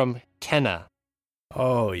Counsel from Kenna,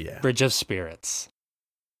 Oh yeah. Bridge of Spirits.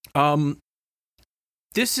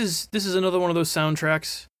 This is another one of those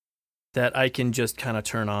soundtracks that I can just kind of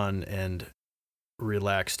turn on and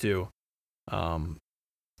relax to.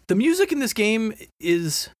 The music in this game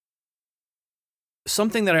is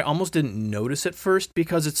something that I almost didn't notice at first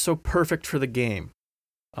because it's so perfect for the game.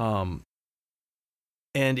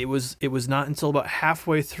 And it was not until about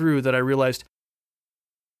halfway through that I realized,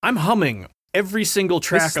 I'm humming every single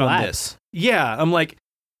track on this. Yeah, I'm like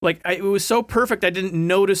it was so perfect I didn't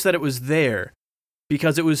notice that it was there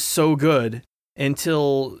because it was so good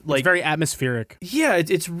until like it's very atmospheric. Yeah,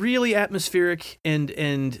 it's really atmospheric and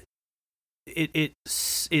it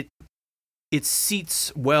seats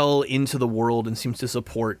well into the world and seems to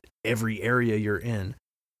support every area you're in.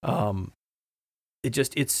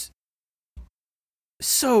 It's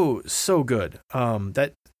so good.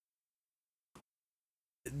 That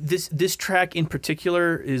this track in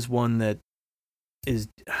particular is one that is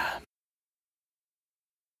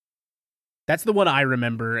that's the one I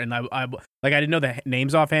remember, and I didn't know the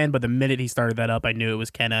names offhand, but the minute he started that up, I knew it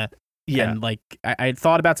was Kenna. Yeah, and like I had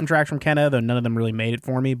thought about some tracks from Kenna, though none of them really made it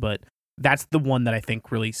for me. But that's the one that I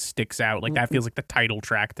think really sticks out. Like that feels like the title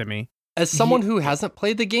track to me. As someone who hasn't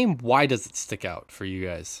played the game, why does it stick out for you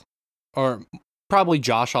guys? Or probably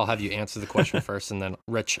Josh, I'll have you answer the question first, and then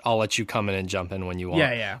Rich, I'll let you come in and jump in when you want.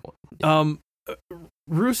 Yeah.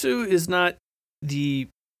 Rusu is not the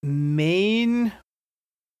main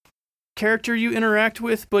character you interact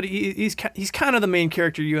with, but he's kind of the main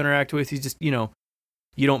character you interact with. He's just, you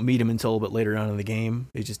don't meet him until a little bit later on in the game.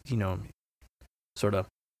 He's just, sort of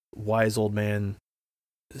wise old man,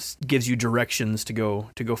 gives you directions to go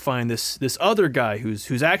find this other guy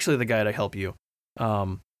who's actually the guy to help you.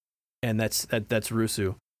 And that's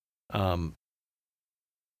Rusu. And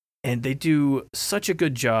they do such a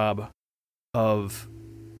good job of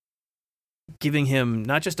giving him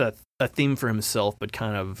not just a theme for himself, but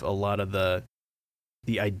kind of a lot of the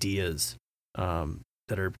ideas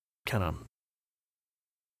that are kind of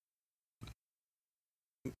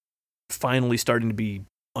finally starting to be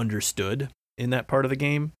understood in that part of the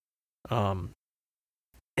game. And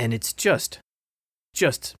it's just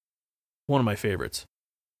one of my favorites.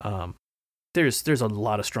 There's a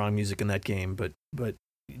lot of strong music in that game, but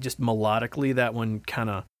just melodically, that one kind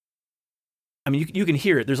of, I mean, you can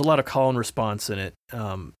hear it. There's a lot of call and response in it,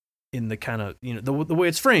 in the kind of, the way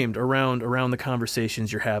it's framed around the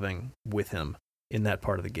conversations you're having with him in that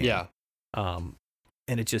part of the game. Yeah.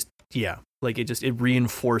 And it just, it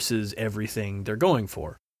reinforces everything they're going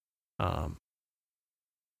for,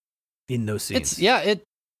 in those scenes.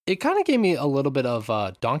 It kind of gave me a little bit of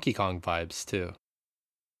Donkey Kong vibes too.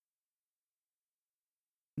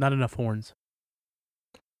 Not enough horns.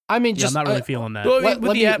 I mean, I'm not really feeling that. Well,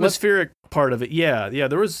 with the atmospheric part of it, yeah.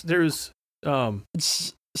 There's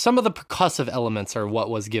some of the percussive elements are what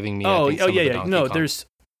was giving me. No, Kong.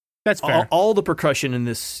 That's fair. All the percussion in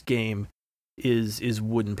this game is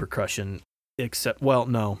wooden percussion, except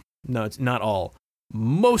no, it's not all.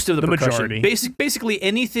 Most of the percussion, majority. Basically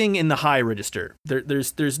anything in the high register.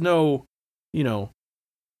 There's no,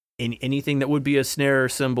 anything that would be a snare,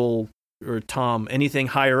 cymbal, or tom. Anything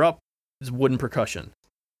higher up is wooden percussion.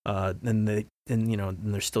 And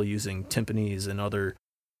they're still using timpanis and other,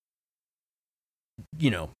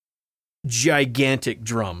 gigantic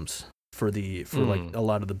drums for like a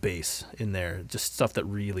lot of the bass in there. Just stuff that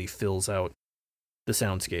really fills out the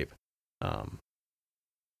soundscape.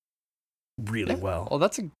 Really well. Well,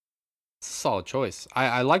 that's a solid choice.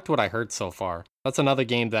 I liked what I heard so far. That's another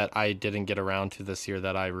game that I didn't get around to this year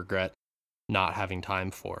that I regret not having time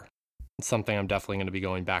for. It's something I'm definitely going to be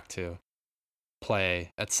going back to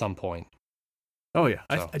play at some point. Oh yeah,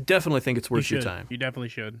 so, I definitely think it's worth your time. You definitely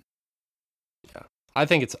should. Yeah, I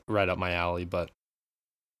think it's right up my alley. But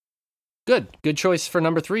good choice for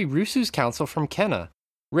number 3, Rusu's Counsel from Kenna.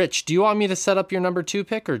 Rich, do you want me to set up your number 2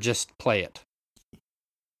 pick or just play it?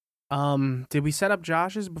 Did we set up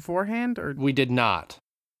Josh's beforehand, or we did not?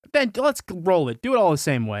 Then let's roll it. Do it all the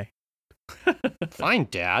same way. Fine,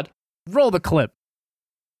 Dad. Roll the clip.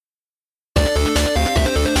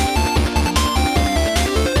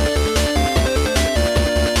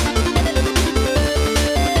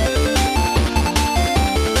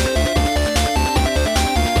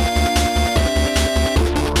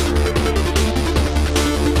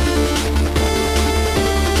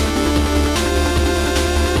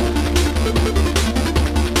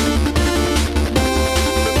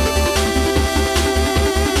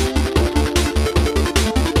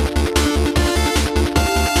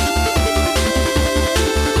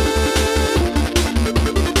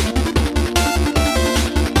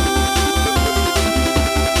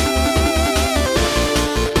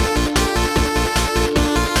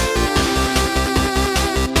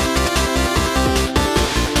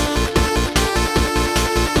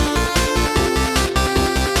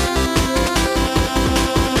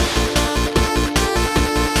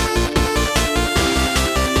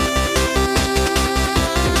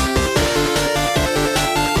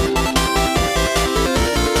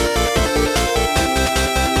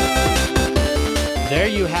 There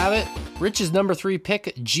you have it. Rich's number 3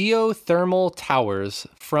 pick, Geothermal Towers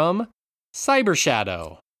from Cyber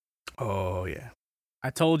Shadow. Oh, yeah. I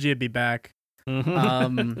told you it'd be back.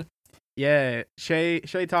 Yeah, Shay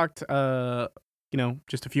talked, just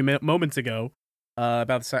a few moments ago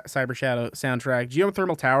about the Cyber Shadow soundtrack.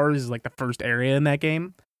 Geothermal Towers is like the first area in that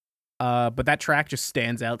game, but that track just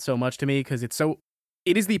stands out so much to me because it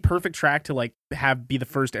is the perfect track to like be the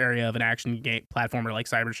first area of an action game platformer like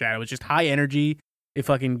Cyber Shadow. It's just high energy. It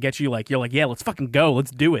fucking gets you like, you're like, yeah, let's fucking go,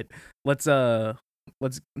 let's do it, let's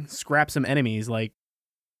scrap some enemies. Like,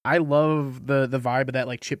 I love the vibe of that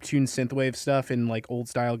like chiptune synthwave stuff in like old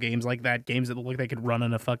style games like that, games that look like they could run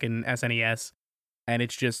on a fucking SNES. And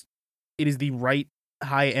it is the right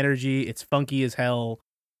high energy. It's funky as hell,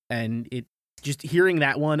 and it just hearing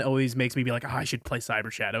that one always makes me be like, oh, I should play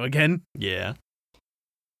Cyber Shadow again. Yeah.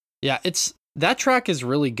 Yeah, that track is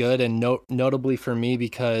really good, and notably for me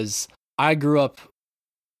because I grew up,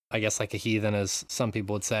 I guess like a heathen, as some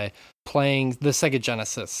people would say, playing the Sega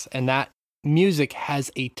Genesis, and that music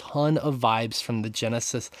has a ton of vibes from the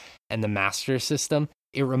Genesis and the Master System.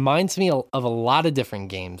 It reminds me of a lot of different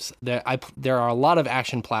games. There are a lot of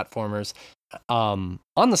action platformers on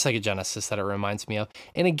the Sega Genesis that it reminds me of,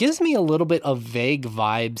 and it gives me a little bit of vague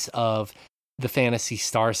vibes of the Phantasy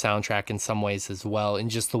Star soundtrack in some ways as well, in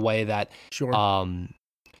just the way that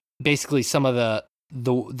basically some of the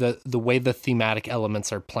way the thematic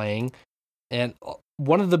elements are playing. And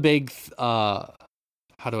one of the big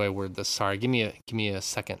how do I word this? Sorry, give me a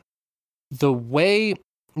second. The way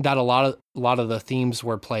that a lot of the themes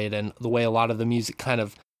were played and the way a lot of the music kind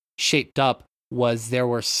of shaped up was there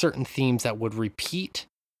were certain themes that would repeat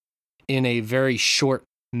in a very short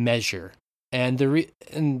measure. And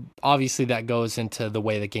and obviously that goes into the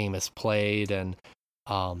way the game is played and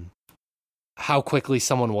how quickly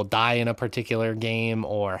someone will die in a particular game,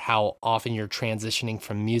 or how often you're transitioning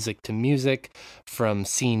from music to music, from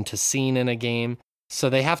scene to scene in a game. So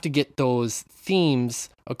they have to get those themes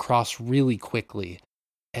across really quickly.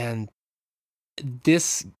 And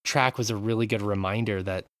this track was a really good reminder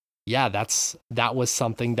that, yeah, that was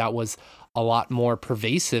something that was a lot more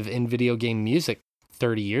pervasive in video game music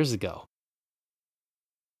 30 years ago.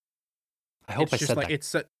 I hope I said that.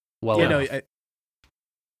 It's well enough.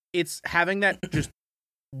 It's having that just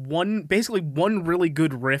basically one really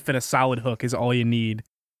good riff and a solid hook is all you need.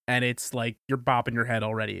 And it's like you're bopping your head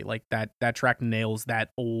already. Like that track nails that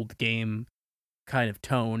old game kind of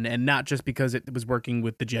tone, and not just because it was working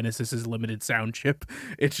with the Genesis's limited sound chip.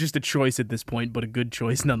 It's just a choice at this point, but a good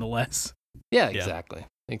choice nonetheless. Yeah, exactly.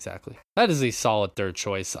 That is a solid third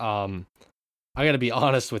choice. I got to be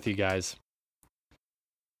honest with you guys.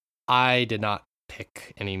 I did not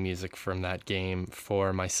pick any music from that game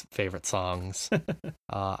for my favorite songs.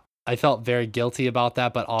 I felt very guilty about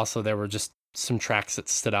that, but also there were just some tracks that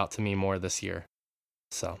stood out to me more this year.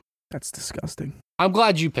 So that's disgusting. I'm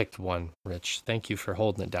glad you picked one, Rich. Thank you for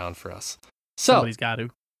holding it down for us. So somebody's got to.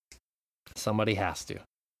 Somebody has to.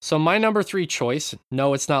 So my number 3 choice,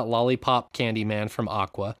 no, it's not Lollipop Candyman from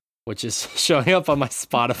Aqua, which is showing up on my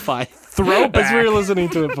Spotify throwback as we were listening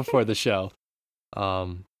to it before the show.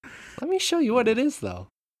 Let me show you what it is, though.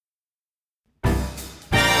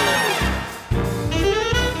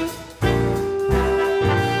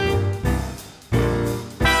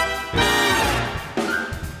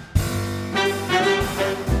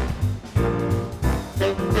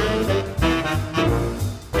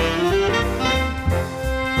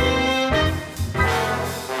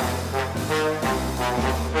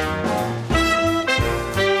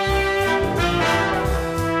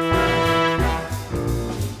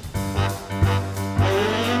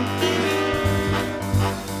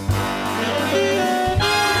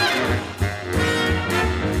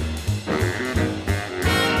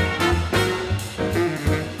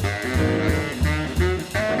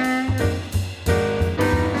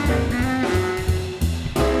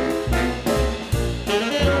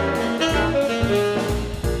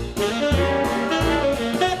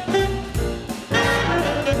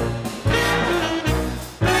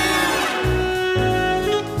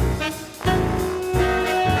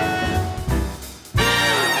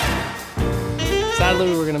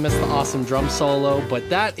 Sadly, we're going to miss the awesome drum solo, but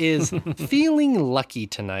that is Feeling Lucky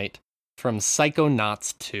Tonight from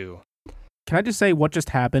Psychonauts 2. Can I just say what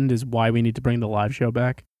just happened is why we need to bring the live show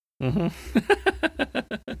back? I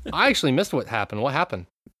actually missed what happened. What happened?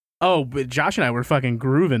 Oh, but Josh and I were fucking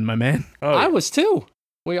grooving, my man. Oh, I was too.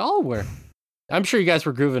 We all were. I'm sure you guys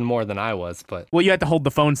were grooving more than I was, but... Well, you had to hold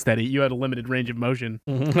the phone steady. You had a limited range of motion.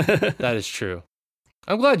 That is true.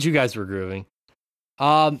 I'm glad you guys were grooving.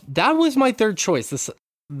 That was my third choice.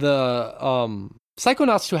 The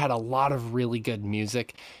Psychonauts 2 had a lot of really good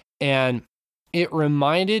music, and it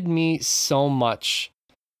reminded me so much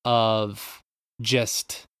of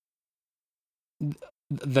just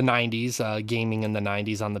the 90s, gaming in the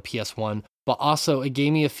 90s on the PS1, but also it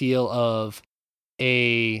gave me a feel of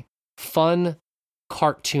a fun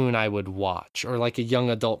cartoon I would watch, or like a young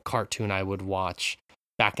adult cartoon I would watch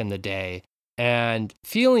back in the day. And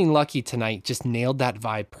Feeling Lucky Tonight just nailed that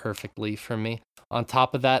vibe perfectly for me. On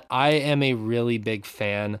top of that, I am a really big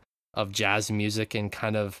fan of jazz music and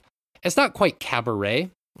kind of, it's not quite cabaret,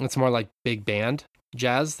 it's more like big band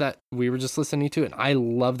jazz that we were just listening to, and I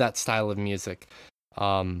love that style of music.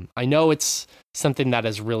 I know it's something that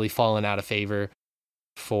has really fallen out of favor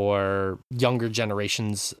for younger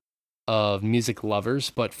generations of music lovers,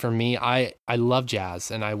 but for me, I love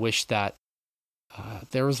jazz, and I wish that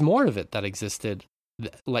there was more of it that existed,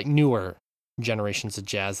 like newer generations of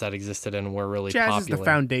jazz that existed and were really jazz popular. Is the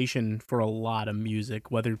foundation for a lot of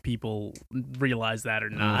music, whether people realize that or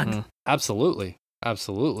not. Mm-hmm. Absolutely.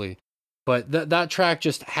 But that track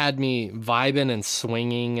just had me vibing and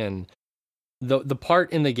swinging, and the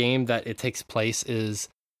part in the game that it takes place is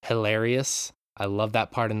hilarious. I love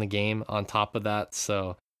that part in the game on top of that.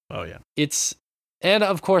 So oh yeah. And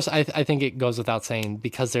of course, I think it goes without saying,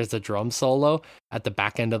 because there's a drum solo at the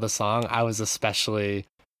back end of the song, I was especially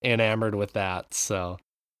enamored with that. So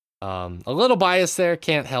a little biased there,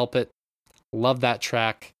 can't help it. Love that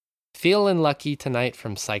track. Feeling Lucky Tonight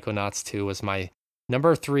from Psychonauts 2 was my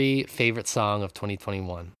number 3 favorite song of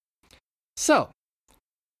 2021. So,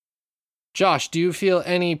 Josh, do you feel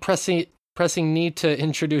any pressing need to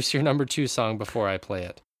introduce your number 2 song before I play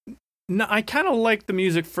it? No, I kind of like the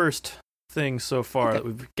music first thing so far that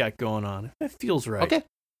we've got going on. It feels right.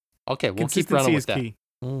 Okay, we'll keep running with that. Key.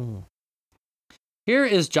 Here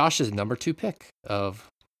is Josh's number 2 pick of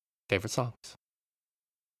favorite songs.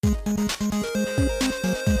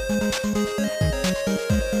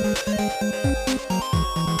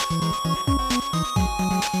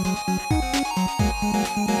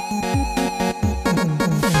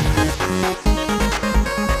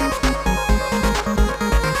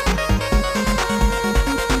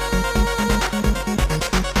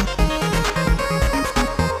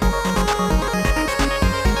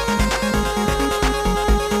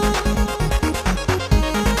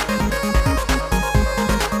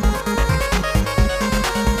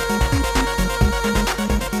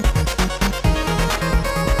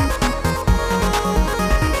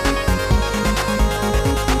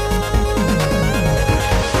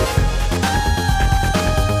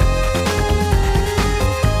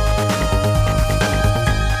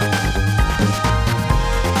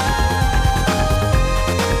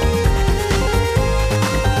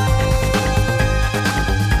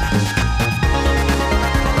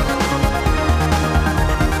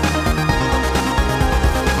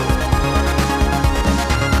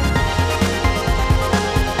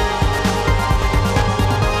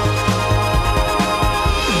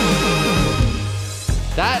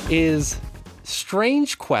 Is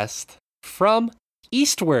Strange Quest from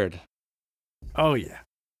Eastward. Oh yeah.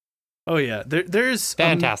 There's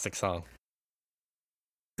fantastic song.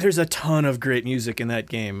 There's a ton of great music in that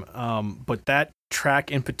game. But that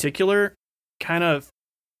track in particular kind of,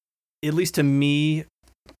 at least to me,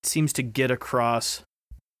 seems to get across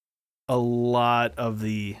a lot of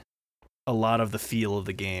the feel of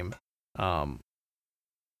the game. Kind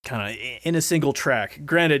of in a single track.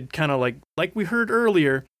 Granted, kind of like we heard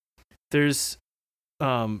earlier, there's,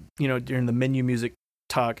 during the menu music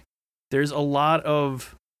talk, there's a lot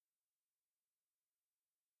of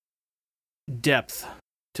depth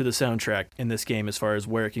to the soundtrack in this game as far as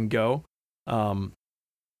where it can go.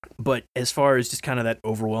 But as far as just kind of that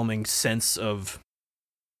overwhelming sense of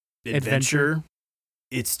adventure,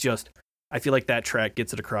 it's just, I feel like that track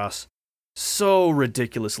gets it across so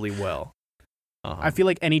ridiculously well. I feel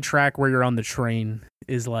like any track where you're on the train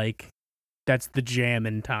is like, that's the jam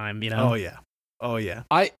in time, you know? Oh yeah.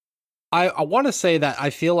 I want to say that I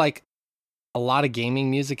feel like a lot of gaming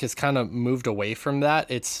music has kind of moved away from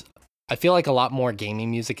that. I feel like a lot more gaming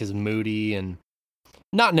music is moody and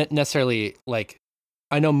not necessarily like,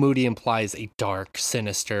 I know moody implies a dark,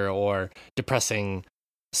 sinister, or depressing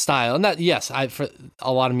style, and that, yes, for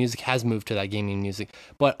a lot of music has moved to that gaming music,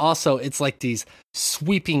 but also it's like these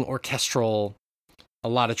sweeping orchestral. A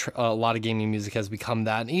lot of gaming music has become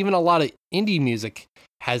that, and even a lot of indie music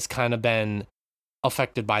has kind of been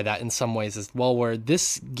affected by that in some ways as well, where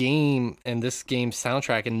this game and this game's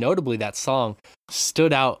soundtrack, and notably that song,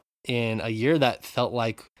 stood out in a year that felt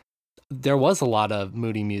like there was a lot of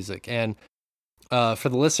moody music. And for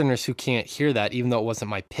the listeners who can't hear that, even though it wasn't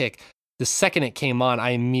my pick, the second it came on,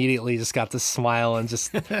 I immediately just got to smile and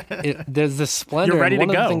just there's this splendor. You're ready and one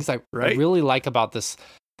to of go, the things I really like about this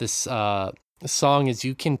song is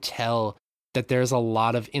you can tell that there's a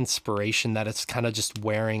lot of inspiration that it's kind of just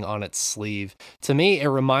wearing on its sleeve. To me, it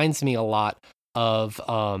reminds me a lot of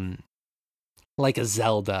like a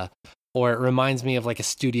Zelda, or it reminds me of like a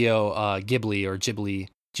Studio Ghibli or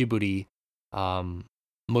Djibouti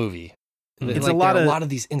movie. It's like, a lot there are of a lot of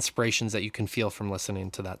these inspirations that you can feel from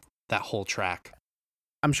listening to that whole track.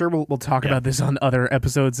 I'm sure we'll talk about this on other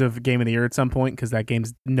episodes of Game of the Year at some point, because that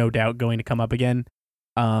game's no doubt going to come up again.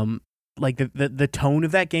 Like the tone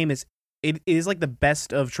of that game is like the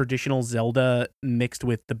best of traditional Zelda mixed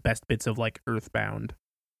with the best bits of like Earthbound.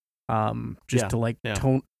 Tone.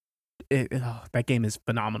 That game is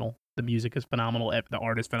phenomenal. The music is phenomenal. The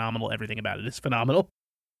art is phenomenal. Everything about it is phenomenal.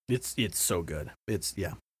 It's so good. It's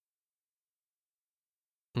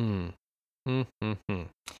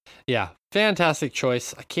Yeah, fantastic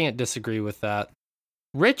choice. I can't disagree with that.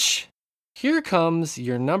 Rich, here comes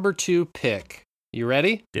your number 2 pick. You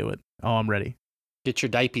ready? Do it. Oh, I'm ready. Get your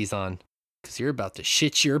diapies on, because you're about to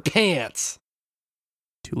shit your pants.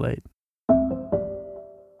 Too late.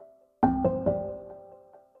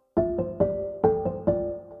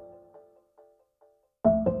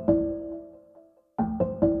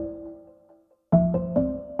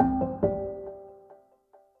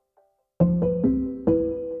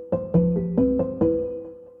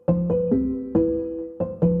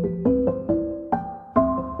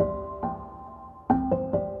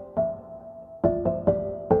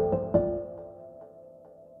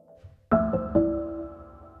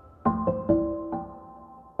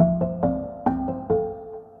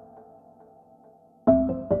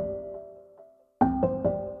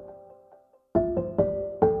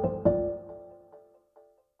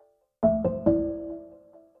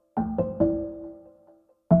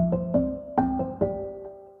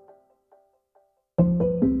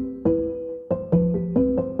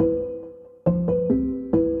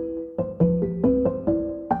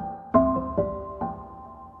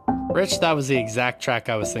 Rich, that was the exact track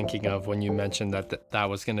I was thinking of when you mentioned that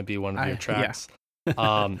was going to be one of your tracks.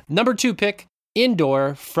 Yeah. Number 2 pick,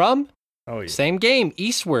 Indoor, from same game,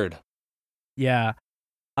 Eastward. Yeah.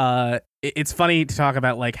 It's funny to talk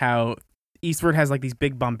about like how Eastward has like these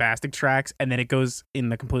big bombastic tracks, and then it goes in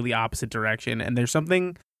the completely opposite direction. And there's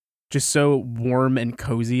something just so warm and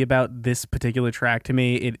cozy about this particular track to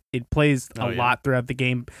me. It plays a lot throughout the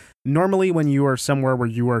game. Normally when you are somewhere where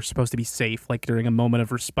you are supposed to be safe, like during a moment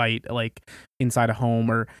of respite, like inside a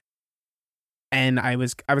home, and I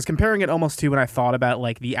was comparing it almost to when I thought about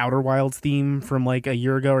like the Outer Wilds theme from like a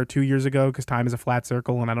year ago or 2 years ago, because time is a flat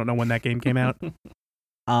circle and I don't know when that game came out. It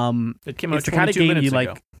came out it's the kind of game you ago.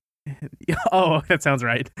 like. Oh, that sounds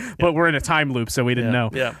right. Yeah. But we're in a time loop, so we didn't know.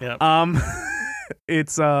 Yeah.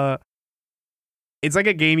 It's like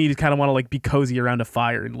a game you just kind of want to like be cozy around a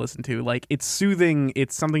fire and listen to. Like, it's soothing.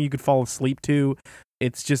 It's something you could fall asleep to.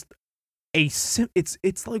 It's just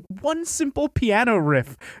it's like one simple piano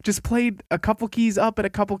riff, just played a couple keys up and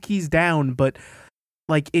a couple keys down, but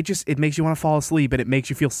like it makes you want to fall asleep and it makes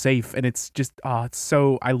you feel safe, and it's just it's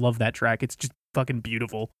so, I love that track. It's just fucking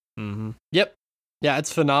beautiful. Mm-hmm. Yep. Yeah,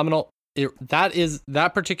 it's phenomenal.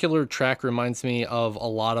 That particular track reminds me of a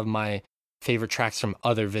lot of my favorite tracks from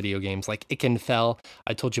other video games, like Ikenfell.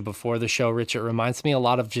 I told you before the show, Rich, it reminds me a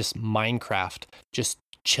lot of just Minecraft, just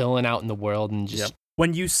chilling out in the world and just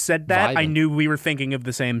When you said that, vibing. I knew we were thinking of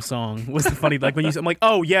the same song. Was the funny, like when you said, I'm like,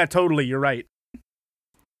 oh yeah, totally, you're right.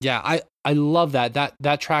 Yeah, I love that.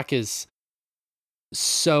 That track is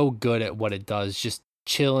so good at what it does, just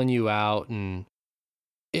chilling you out. And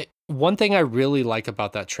one thing I really like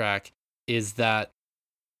about that track is that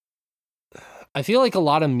I feel like a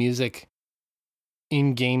lot of music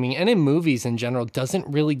in gaming and in movies in general doesn't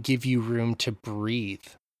really give you room to breathe.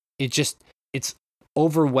 It's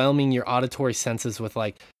overwhelming your auditory senses with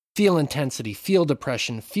like, feel intensity, feel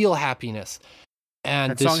depression, feel happiness.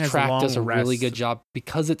 And this track does a really good job,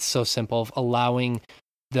 because it's so simple, of allowing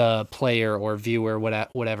the player or viewer,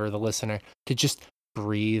 whatever, the listener, to just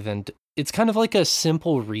breathe. And it's kind of like a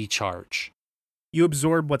simple recharge. You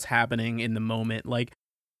absorb what's happening in the moment. Like,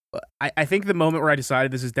 I think the moment where I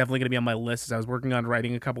decided this is definitely going to be on my list is I was working on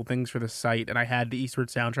writing a couple things for the site, and I had the Eastward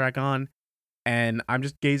soundtrack on, and I'm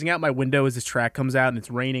just gazing out my window as this track comes out, and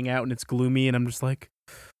it's raining out, and it's gloomy, and I'm just like,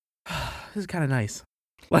 this is kind of nice.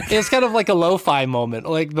 Like, it's kind of like a lo-fi moment,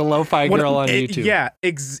 like the lo-fi girl on YouTube. Yeah,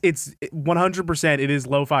 it's 100%. It is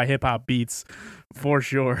lo-fi hip-hop beats, for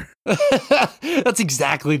sure. That's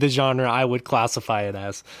exactly the genre I would classify it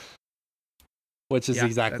as. Which is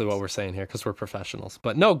exactly what we're saying here, because we're professionals.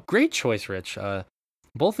 But no, great choice, Rich.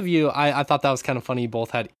 both of you, I thought that was kind of funny. You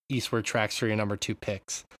both had Eastward Tracks for your number 2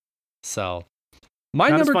 picks. So my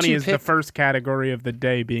Not number as funny 2 as pick. The first category of the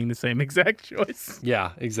day being the same exact choice.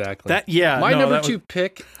 Yeah, exactly. My number 2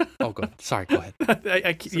 pick. Oh, go ahead. Sorry, go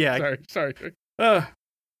ahead. Sorry.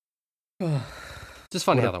 Just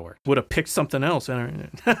funny how that worked. Would have picked something else.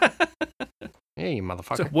 Hey,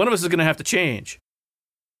 motherfucker. So one of us is going to have to change.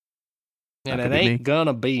 And That it could be me. ain't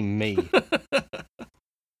gonna be me.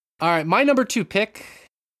 All right, my number 2 pick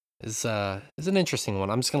is an interesting one.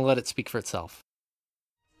 I'm just gonna let it speak for itself.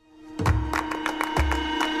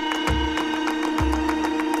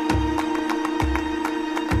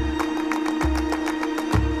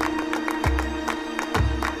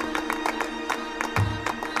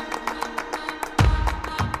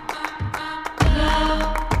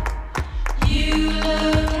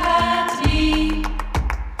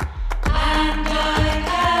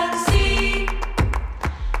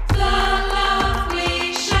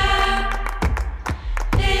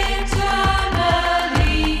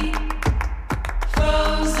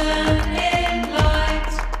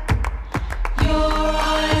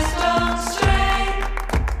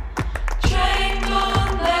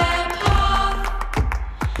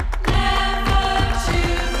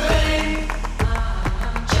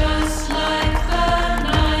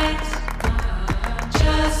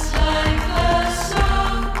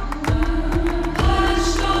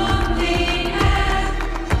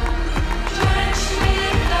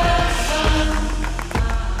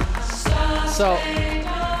 So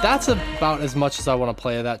that's about as much as I want to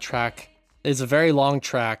play of that track. It's a very long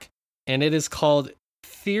track, and it is called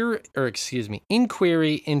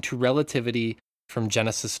Inquiry into Relativity from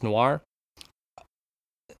Genesis Noir.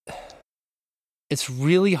 It's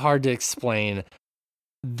really hard to explain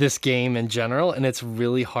this game in general, and it's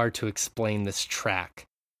really hard to explain this track.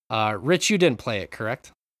 Rich, you didn't play it,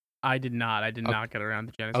 correct? I did not. I did not get around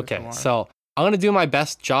to Genesis Okay, Noir. so I'm going to do my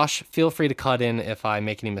best. Josh, feel free to cut in if I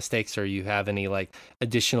make any mistakes or you have any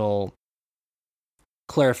additional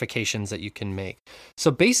clarifications that you can make.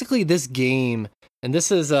 So basically this game, and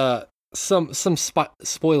this is some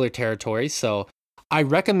spoiler territory, so I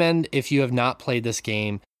recommend if you have not played this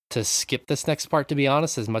game to skip this next part, to be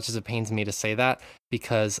honest, as much as it pains me to say that,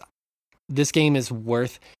 because this game is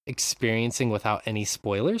worth experiencing without any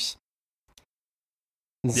spoilers.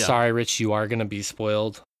 Yeah. Sorry, Rich, you are going to be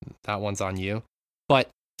spoiled. That one's on you. But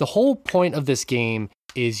the whole point of this game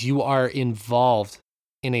is you are involved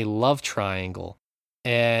in a love triangle.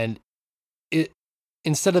 And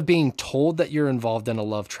instead of being told that you're involved in a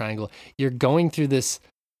love triangle, you're going through this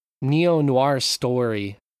neo-noir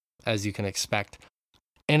story, as you can expect.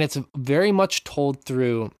 And it's very much told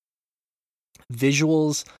through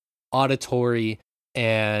visuals, auditory,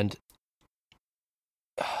 and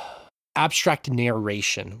abstract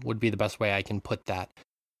narration would be the best way I can put that.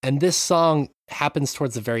 And this song happens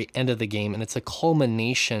towards the very end of the game, and it's a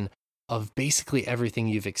culmination of basically everything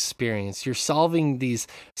you've experienced. You're solving these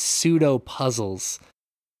pseudo puzzles,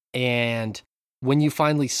 and when you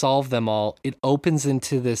finally solve them all, it opens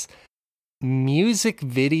into this music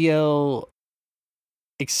video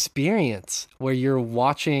experience where you're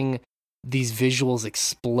watching these visuals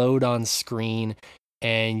explode on screen,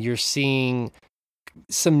 and you're seeing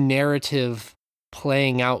some narrative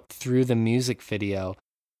playing out through the music video.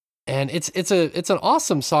 And it's an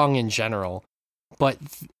awesome song in general, but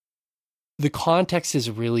the context is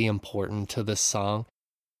really important to this song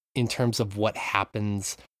in terms of what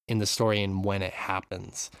happens in the story and when it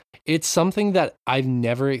happens. It's something that I've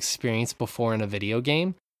never experienced before in a video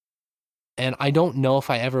game, and I don't know if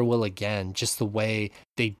I ever will again, just the way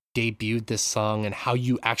they debuted this song and how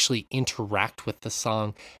you actually interact with the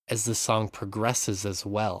song as the song progresses as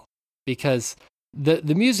well. Because the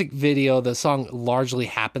music video, the song largely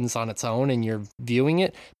happens on its own and you're viewing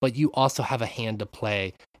it, but you also have a hand to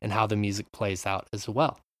play in how the music plays out as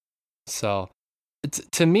well. So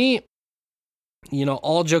to me,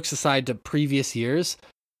 all jokes aside to previous years,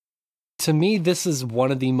 to me, this is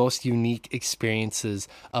one of the most unique experiences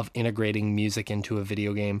of integrating music into a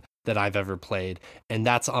video game that I've ever played. And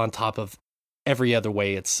that's on top of every other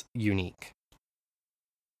way it's unique.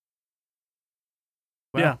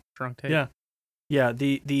 Wow, Yeah. Drunk take. Yeah.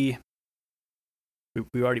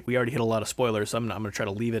 We already hit a lot of spoilers, so I'm going to try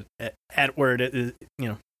to leave it at where it is,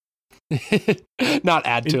 Not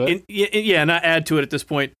add to it. Not add to it at this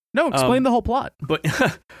point. No, explain the whole plot. But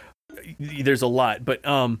there's a lot, but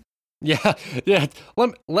Yeah. Do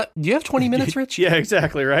you have 20 minutes, Rich? Yeah,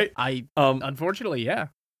 exactly, right? Unfortunately, yeah.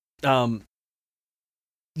 The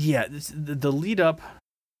lead up,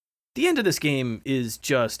 the end of this game is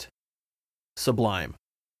just sublime.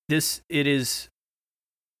 This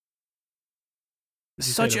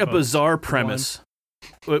such a bizarre premise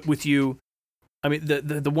with you. I mean,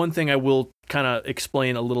 the one thing I will kind of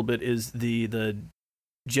explain a little bit is the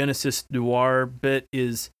Genesis Noir bit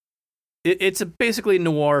is it's basically a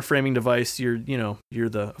noir framing device. You're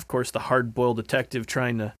of course the hard-boiled detective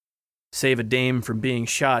trying to save a dame from being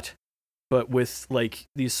shot, but with like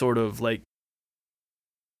these sort of like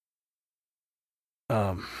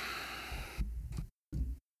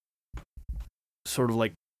sort of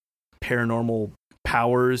like paranormal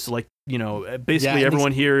powers, like basically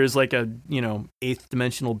everyone here is like a eighth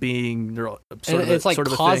dimensional being. They're it's like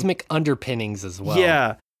cosmic underpinnings as well.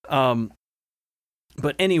 Yeah.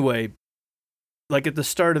 But anyway, like at the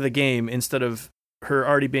start of the game, instead of her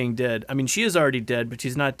already being dead, I mean, she is already dead, but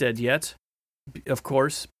she's not dead yet, of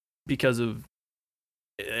course, because of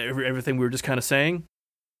everything we were just kind of saying.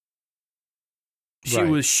 She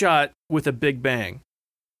was shot with a big bang.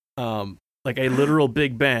 Like a literal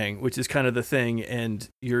big bang, which is kind of the thing, and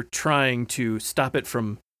you're trying to stop it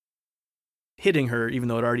from hitting her, even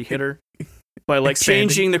though it already hit her, by like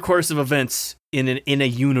changing the course of events in a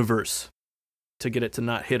universe to get it to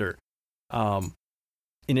not hit her.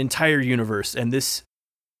 An entire universe, and this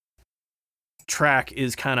track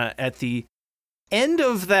is kind of at the end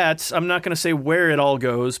of that. I'm not going to say where it all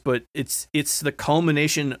goes, but it's the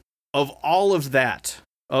culmination of all of that.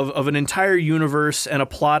 Of an entire universe and a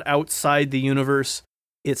plot outside the universe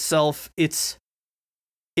itself. It's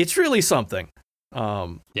really something.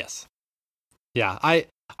 Yes. Yeah, I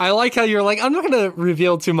like how you're like, I'm not going to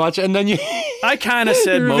reveal too much, and then you I kind of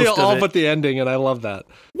said most of all it. but the ending, and I love that.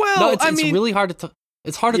 Well, no, it's really hard to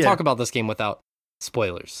talk about this game without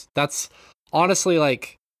spoilers. That's honestly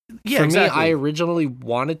like for me, I originally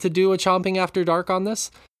wanted to do a Chomping After Dark on this,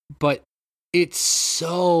 but it's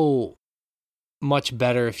so much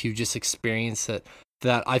better if you just experience it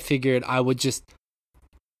that I figured I would just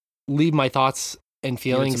leave my thoughts and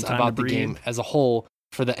feelings about the game as a whole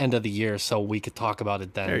for the end of the year so we could talk about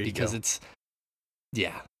it then, because it's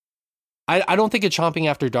I don't think a Chomping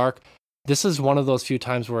After Dark, this is one of those few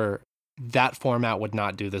times where that format would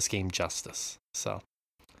not do this game justice. So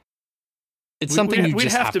it's something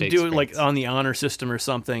we'd have to do it like on the honor system or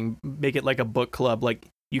something, make it like a book club. Like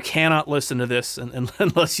you cannot listen to this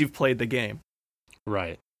unless you've played the game.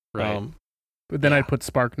 Right. But then I'd put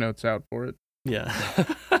Spark Notes out for it. Yeah.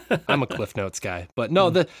 I'm a Cliff Notes guy. But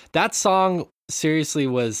no, that song seriously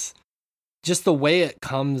was just the way it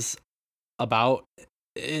comes about.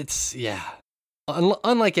 It's,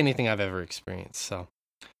 unlike anything I've ever experienced. So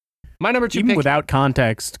my number 2 even pick, without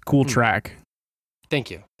context, cool track.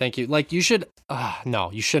 Thank you. Like you should,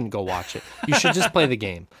 no, you shouldn't go watch it. You should just play the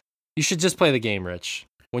game. You should just play the game, Rich,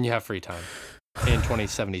 when you have free time in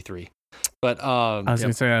 2073. But I was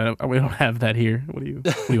gonna say we don't have that here. What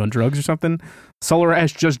are you on drugs or something? Solar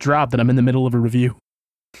Ash just dropped, and I'm in the middle of a review.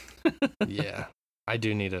 Yeah, I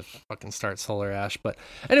do need to fucking start Solar Ash. But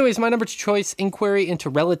anyways, my number 2 choice, Inquiry into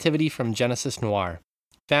Relativity from Genesis Noir.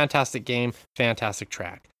 Fantastic game, fantastic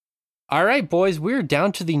track. All right, boys, we're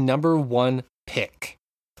down to the number 1 pick.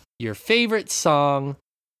 Your favorite song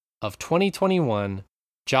of 2021.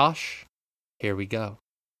 Josh, here we go.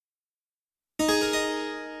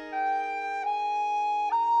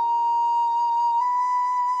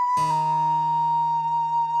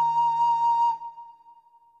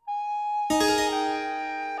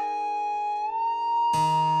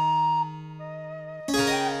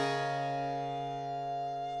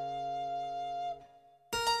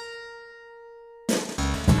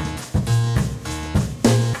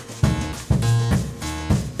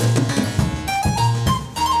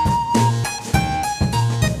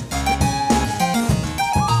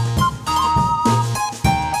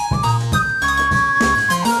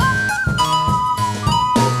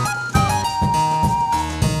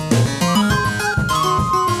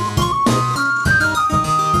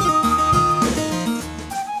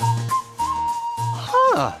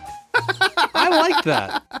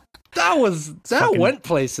 That went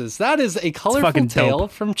places. That is a colorful tale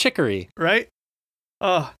from Chicory, right?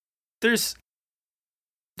 There's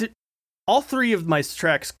all 3 of my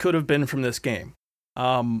tracks could have been from this game,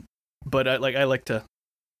 but I like to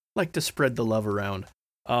spread the love around.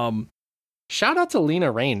 Shout out to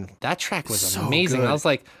Lena Raine. That track was so amazing. Good. I was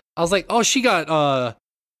like, oh, she got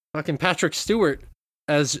fucking Patrick Stewart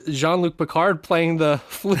as Jean-Luc Picard playing the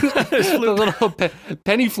flute, the little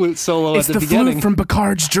penny flute solo at the beginning. It's the flute from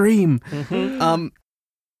Picard's dream. Mm-hmm.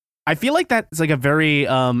 I feel like that's like a very it's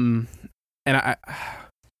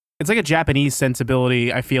like a Japanese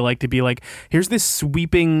sensibility. I feel like to be like, here's this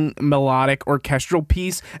sweeping melodic orchestral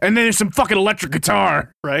piece, and then there's some fucking electric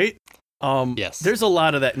guitar, right? Yes. There's a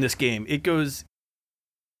lot of that in this game. It goes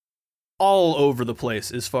all over the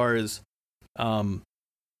place as far as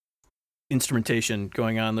instrumentation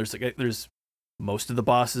going on. There's most of the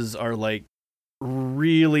bosses are like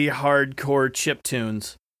really hardcore chip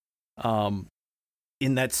tunes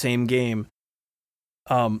in that same game.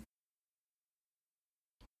 I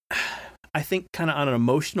think kind of on an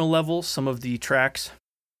emotional level, some of the tracks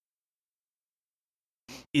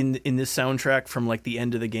in this soundtrack from like the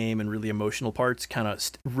end of the game and really emotional parts kind of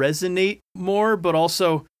resonate more, but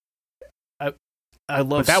also I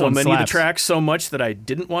love so many of the tracks so much that I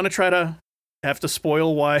didn't want to try to have to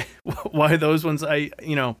spoil why those ones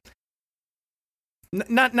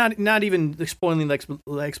not even spoiling the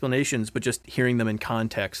explanations, but just hearing them in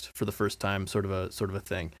context for the first time, sort of a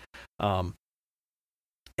thing. And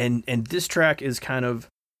this track is kind of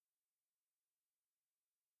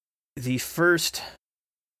the first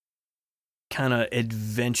kind of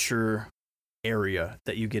adventure area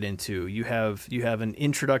that you get into. You have an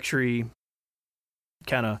introductory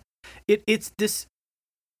kind of it's this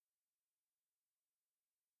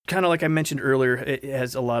kind of, like I mentioned earlier, it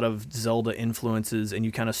has a lot of Zelda influences, and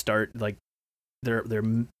you kind of start like there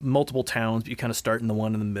are multiple towns, but you kind of start in the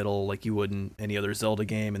one in the middle like you would in any other Zelda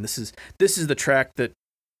game. And this is the track that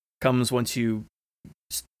comes once you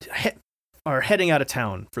are heading out of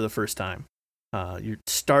town for the first time. You're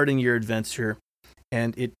starting your adventure,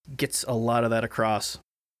 and it gets a lot of that across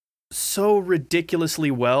so ridiculously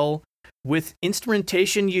well with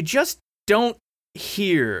instrumentation you just don't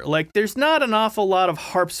hear. Like, there's not an awful lot of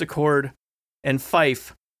harpsichord and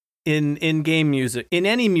fife in game music, in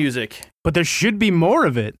any music. But there should be more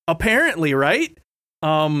of it. Apparently, right?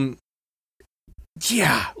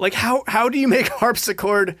 Yeah, like how do you make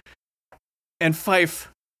harpsichord and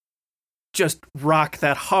fife just rock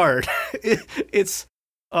that hard? It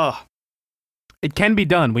can be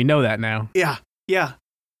done. We know that now. Yeah.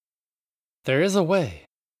 There is a way.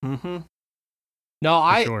 Mm-hmm. No,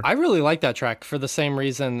 I really like that track for the same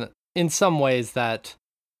reason, in some ways, that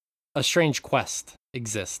A Strange Quest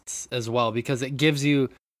exists as well, because it gives you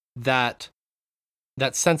that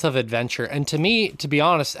sense of adventure. And to me, to be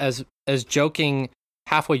honest, as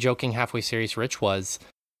halfway joking, halfway serious Rich was,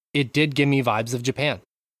 it did give me vibes of Japan.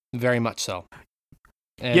 Very much so.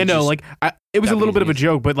 And yeah, no, like, it was a little bit of a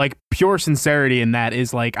joke, but like pure sincerity in that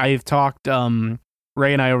is like, I've talked,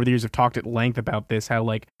 Ray and I over the years have talked at length about this, how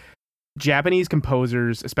like Japanese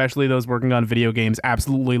composers, especially those working on video games,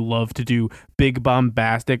 absolutely love to do big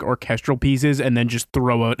bombastic orchestral pieces and then just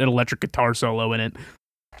throw out an electric guitar solo in it.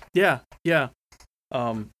 Yeah.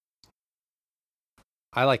 I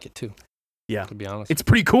like it too. Yeah. To be honest. It's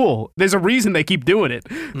pretty cool. There's a reason they keep doing it.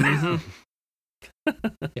 Mm-hmm.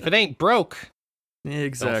 If it ain't broke.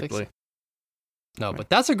 Exactly. No, but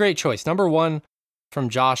that's a great choice. Number 1 from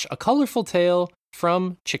Josh, A Colorful Tale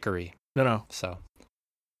from Chicory. No. So,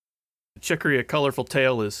 Chicory, A Colorful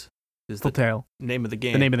Tale is the name of the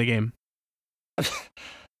game. The name of the game.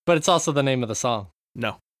 But it's also the name of the song.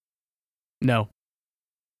 No.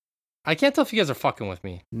 I can't tell if you guys are fucking with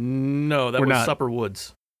me. No, that We're was not. Supper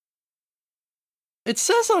Woods. It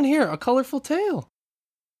says on here, A Colorful Tale.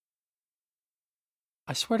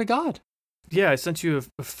 I swear to God. Yeah, I sent you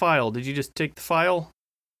a file. Did you just take the file?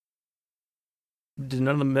 Did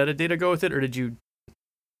none of the metadata go with it, or did you?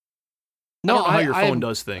 No, I don't know how your phone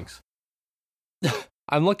does things.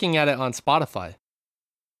 I'm looking at it on Spotify.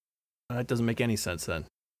 That doesn't make any sense then.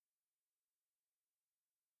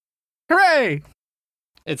 Hooray!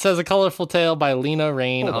 It says A Colorful Tale by Lena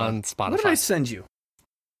Rain on Spotify. What did I send you?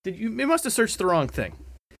 You must have searched the wrong thing.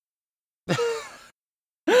 Did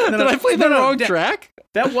I play the wrong track?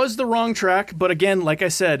 That was the wrong track, but again, like I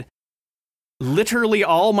said, literally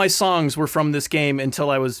all my songs were from this game until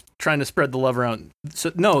I was trying to spread the love around.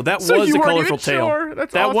 So no, that was A Colorful Tale. Sure.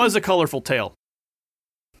 That awesome. Was A Colorful Tale.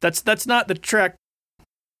 That's not the track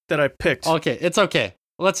that I picked. Okay, it's okay.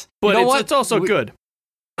 But it's also good.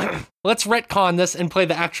 Let's retcon this and play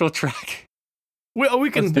the actual track. We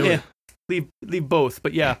can leave both,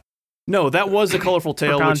 but yeah. No, that was A Colorful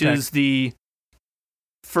Tale, which is the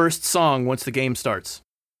first song once the game starts.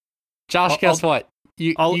 Josh, guess what?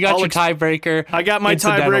 You got your tiebreaker. I got my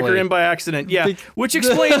tiebreaker in by accident. Yeah, which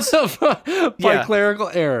explains by clerical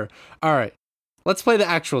error. All right, let's play the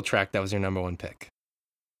actual track that was your number 1 pick.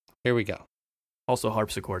 Here we go. Also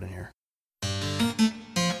harpsichord in here.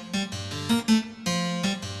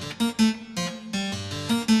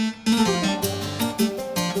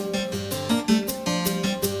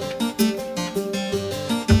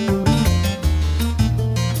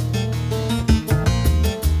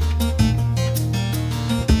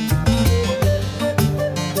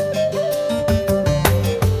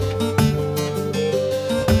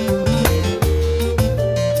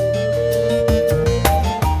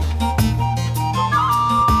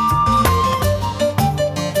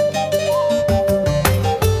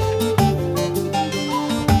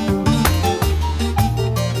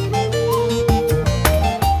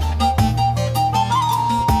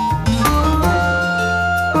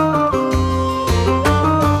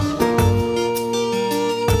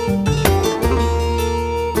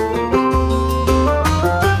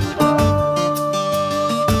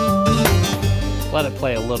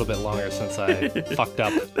 since I fucked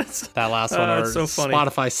up that last one. Or that's so funny.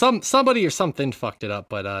 Spotify, somebody or something fucked it up.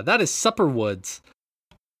 But that is Supper Woods,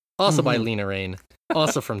 also by Lena Raine,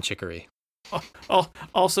 also from Chicory.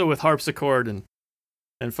 Also with harpsichord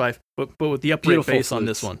and fife, but with the upright Beautiful bass on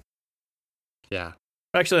flutes. this one. Yeah.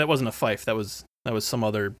 Actually, that wasn't a fife. That was some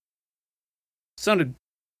other. Sounded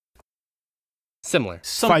Similar.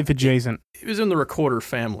 Fife adjacent. It was in the recorder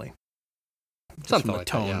family. Just Something from the like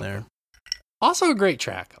tone that, yeah. there. Also a great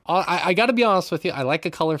track. I got to be honest with you. I like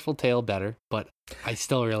A Colorful Tale better, but I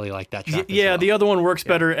still really like that track. Yeah, as well. the other one works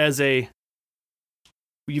better as a.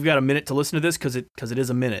 You've got a minute to listen to this because it is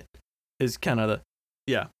a minute. Is kind of the.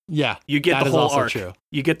 Yeah. You get that the is whole also arc. true.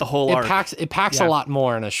 You get the whole arc. It packs Yeah. a lot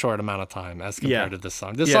more in a short amount of time as compared to this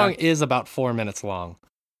song. This song is about 4 minutes long.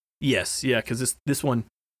 Yes, yeah, because this one,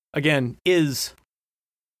 again, is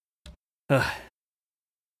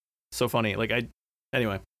so funny.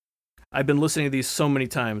 Anyway, I've been listening to these so many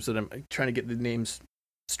times that I'm trying to get the names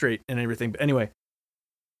straight and everything. But anyway,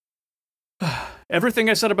 everything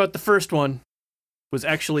I said about the first one was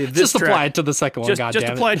actually this Just track. apply it to the second one, Just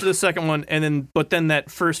goddammit. apply it to the second one, but then that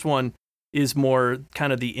first one is more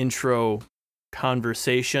kind of the intro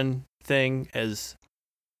conversation thing as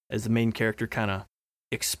the main character kind of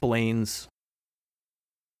explains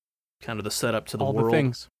kind of the setup to the All world, the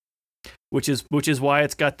things. which is why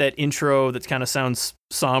it's got that intro that kind of sounds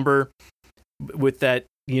somber with that,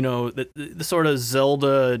 the sort of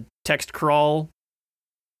Zelda text crawl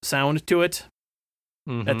sound to it.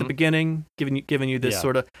 At the beginning, giving you this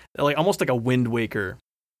sort of like almost like a Wind Waker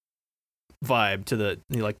vibe to the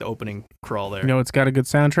the opening crawl there. You know, it's got a good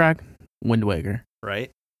soundtrack. Wind Waker.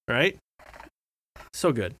 Right?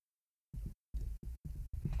 So good.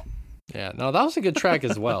 Yeah, no, that was a good track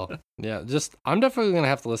as well. Yeah, I'm definitely going to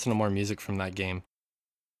have to listen to more music from that game.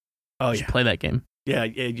 Oh You should play that game. yeah.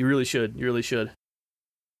 You really should. You really should.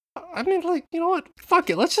 I mean, you know what? Fuck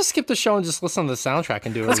it. Let's just skip the show and just listen to the soundtrack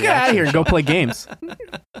and do it. Let's get out of here and go play games.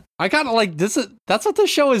 I kind of that's what this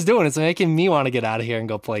show is doing. It's making me want to get out of here and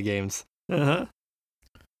go play games. Uh-huh.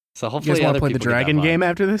 So You hopefully guys want other to play the people get that dragon vibe. game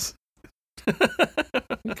after this?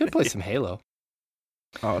 We could play some Halo.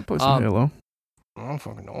 Oh, I'll play some Halo. I don't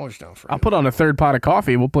fucking know what's down for I'll put on a third pot of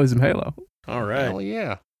coffee. We'll play some Halo. All right. Hell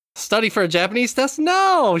yeah. Study for a Japanese test?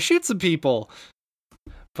 No, shoot some people.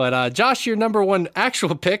 But Josh, your number one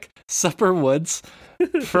actual pick, Supper Woods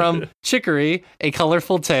from Chicory, A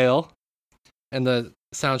Colorful Tale. And the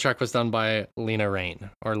soundtrack was done by Lena Raine,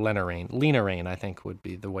 or Lena Raine. Lena Raine, I think would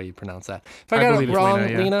be the way you pronounce that. If I got believe it it's wrong,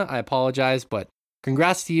 Lena, yeah. Lena, I apologize, but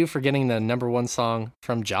congrats to you for getting the number one song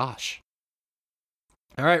from Josh.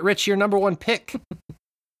 All right, Rich, your number one pick.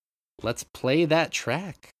 Let's play that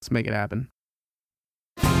track. Let's make it happen.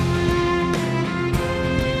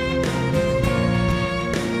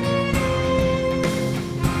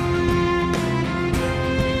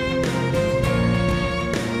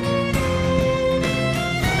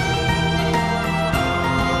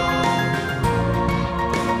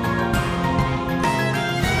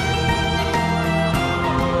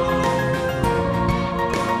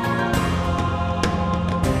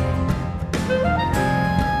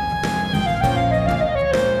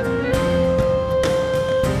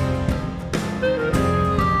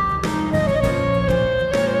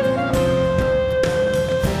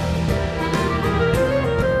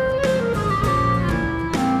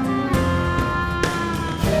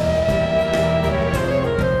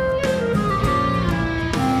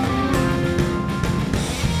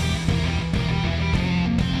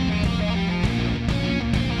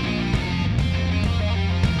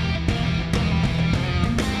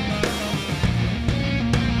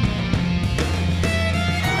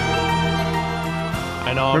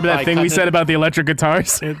 I know. Remember that thing we said about the electric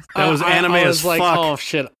guitars? That was anime I as was fuck. Oh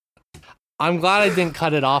shit! I'm glad I didn't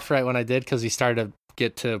cut it off right when I did because we started to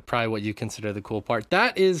get to probably what you consider the cool part.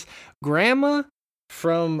 That is Grandma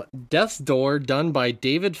from Death's Door, done by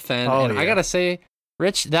David Fenn. Oh, and I yeah. gotta say,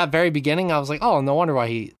 Rich, that very beginning, I was like, oh, no wonder why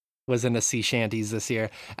he was in the sea shanties this year.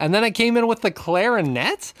 And then I came in with the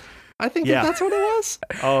clarinet. I think Yeah. that's what it was.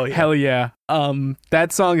 Oh yeah. Hell yeah.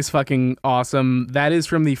 That song is fucking awesome. That is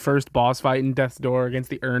from the first boss fight in Death's Door against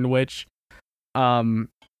the Urn Witch. Again,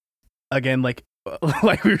 like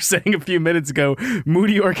we were saying a few minutes ago,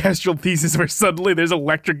 moody orchestral pieces where suddenly there's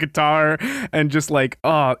electric guitar and just like,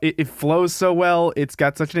 it flows so well. It's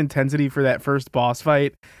got such an intensity for that first boss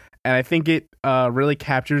fight. And I think it really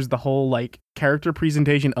captures the whole like character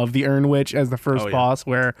presentation of the Urn Witch as the first boss,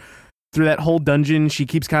 where through that whole dungeon, she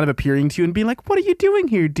keeps kind of appearing to you and being like, what are you doing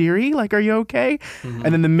here, dearie? Like, are you okay? Mhm.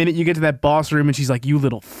 And then the minute you get to that boss room and she's like, you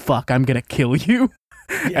little fuck, I'm going to kill you.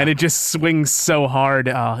 and it just swings so hard.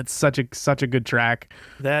 Oh, it's such a good track.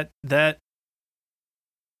 That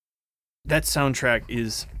soundtrack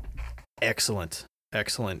is excellent,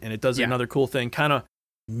 and it does another cool thing, kind of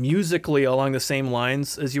musically along the same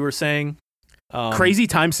lines as you were saying. Crazy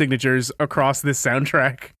time signatures across this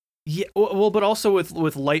soundtrack. Yeah, well, but also with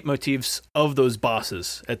leitmotifs of those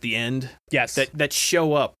bosses at the end. Yes, that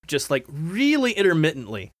show up just like really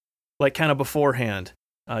intermittently, like kind of beforehand,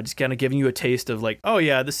 just kind of giving you a taste of like, oh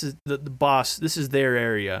yeah, this is the boss, this is their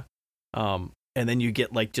area, and then you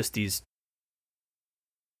get like just these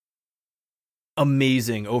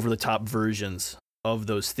amazing over the top versions of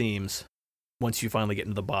those themes once you finally get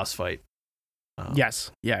into the boss fight.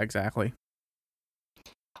 Yes, yeah, exactly.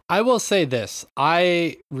 I will say this.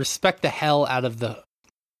 I respect the hell out of the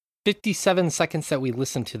 57 seconds that we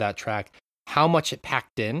listened to that track, how much it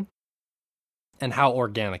packed in and how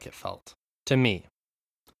organic it felt to me.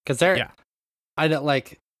 Because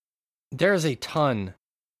there's a ton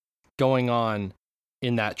going on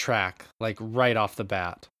in that track, like right off the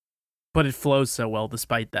bat. But it flows so well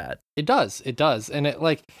despite that. It does. And it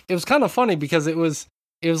was kind of funny because it was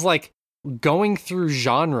like going through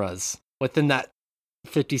genres within that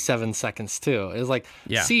 57 seconds too. It was like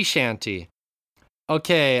sea shanty.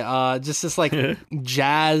 Okay, just this like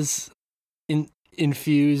jazz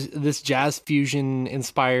infused, this jazz fusion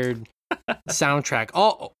inspired soundtrack.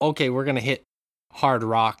 Oh, okay, we're gonna hit hard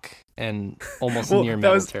rock and almost near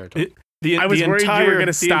metal territory. I was worried you were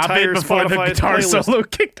gonna stop it before the guitar solo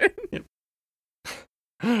kicked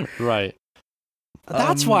in. Right.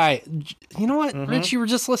 That's why. You know what, Rich? You were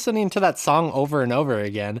just listening to that song over and over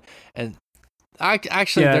again, and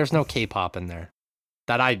there's no K-pop in there.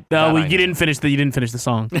 You didn't finish the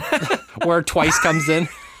song. Where Twice comes in.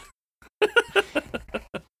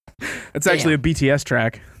 It's actually a BTS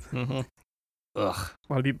track. Mm-hmm. Ugh.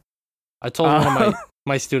 A lot of people. I told one of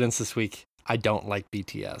my students this week I don't like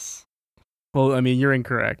BTS. Well, I mean, you're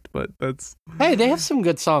incorrect, but that's. Hey, they have some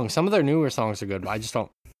good songs. Some of their newer songs are good, but I just don't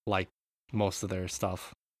like most of their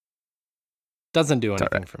stuff. Doesn't do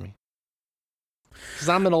anything for me. Because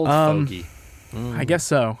I'm an old fogey. I guess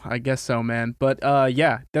so, man. But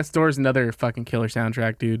Death's Door is another fucking killer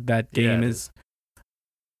soundtrack, dude. That game is.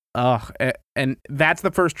 And that's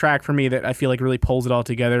the first track for me that I feel like really pulls it all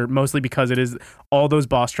together, mostly because it is all those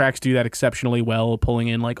boss tracks do that exceptionally well, pulling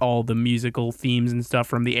in like all the musical themes and stuff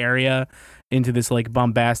from the area into this like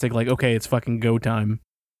bombastic, like, okay, it's fucking go time.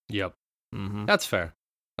 Yep. Mm-hmm. That's fair.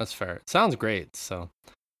 It sounds great. So,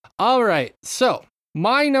 all right. So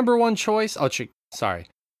my number one choice.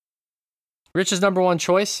 Rich's number one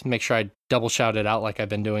choice. Make sure I double shout it out like I've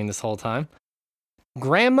been doing this whole time.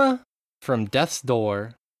 Grandma from Death's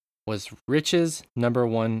Door was Rich's number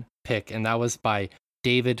one pick, and that was by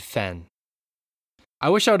David Fenn. I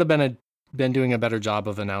wish I would have been doing a better job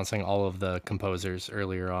of announcing all of the composers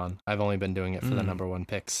earlier on. I've only been doing it for the number one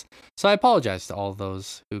picks. So I apologize to all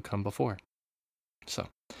those who come before. So,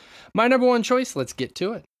 my number one choice, let's get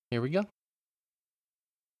to it. Here we go.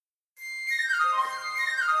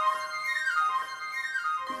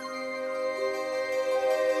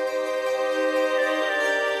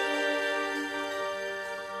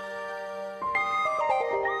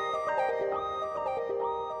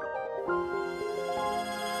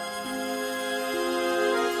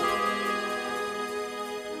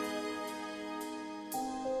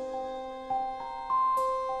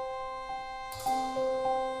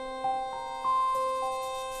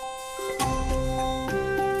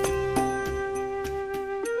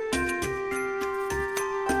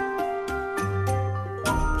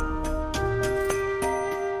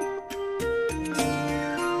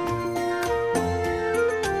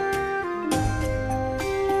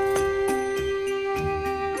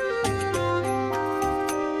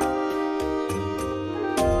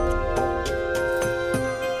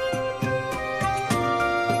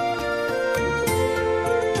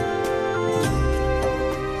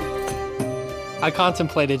 I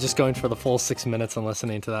contemplated just going for the full 6 minutes and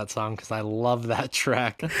listening to that song because I love that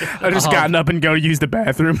track. I just gotten up and go use the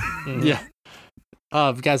bathroom. Yeah.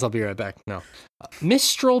 Guys, I'll be right back. No.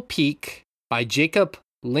 Mistral Peak by Jacob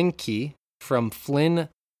Linke from Flynn,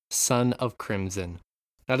 Son of Crimson.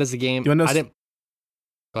 That is a game I didn't...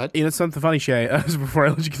 Go ahead. You know something funny, Shay? Before I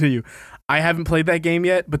let you continue, I haven't played that game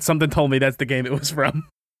yet, but something told me that's the game it was from.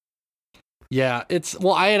 Yeah,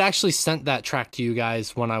 I had actually sent that track to you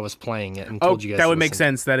guys when I was playing it and told you guys. That would make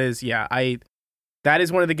sense. That is, that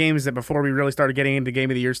is one of the games that before we really started getting into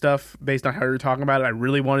Game of the Year stuff, based on how you were talking about it, I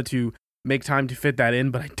really wanted to make time to fit that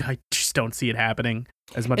in, but I just don't see it happening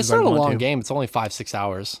as much as I want to. It's not a long game. It's only 5-6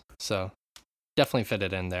 hours, so definitely fit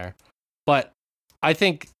it in there. But I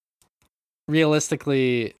think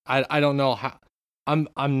realistically, I don't know how. I'm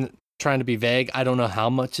trying to be vague. I don't know how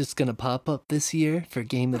much it's gonna pop up this year for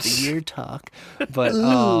Game of the Year talk, but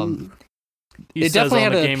He it says definitely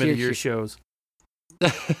on had the a Game of the peer- Year shows.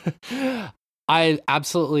 I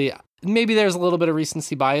absolutely, maybe there's a little bit of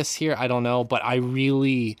recency bias here. I don't know, but I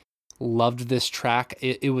really loved this track.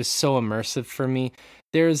 It was so immersive for me.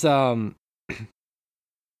 There's there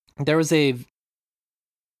was a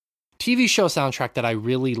TV show soundtrack that I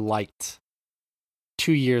really liked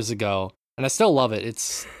 2 years ago, and I still love it.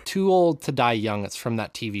 It's Too Old to Die Young. It's from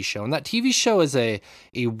that TV show, and that TV show is a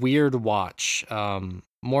weird watch.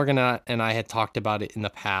 Morgan and I had talked about it in the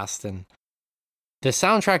past, and the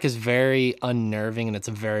soundtrack is very unnerving and it's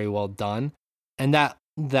very well done. And that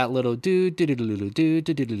little do do do do do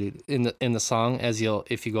do do in the song,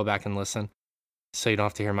 if you go back and listen, so you don't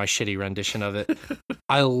have to hear my shitty rendition of it.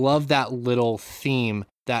 I love that little theme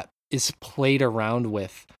that is played around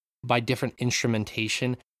with by different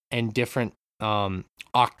instrumentation and different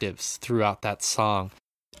octaves throughout that song.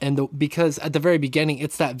 And because at the very beginning,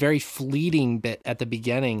 it's that very fleeting bit at the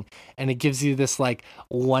beginning, and it gives you this like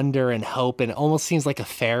wonder and hope, and it almost seems like a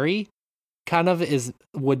fairy kind of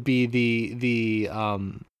would be the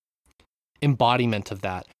embodiment of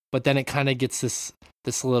that. But then it kind of gets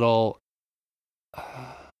this little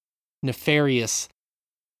nefarious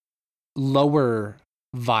lower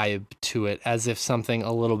vibe to it, as if something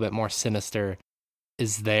a little bit more sinister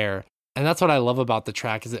is there. And that's what I love about the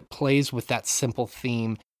track, is it plays with that simple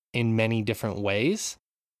theme in many different ways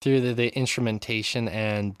through the instrumentation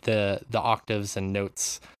and the octaves and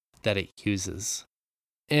notes that it uses.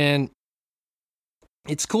 And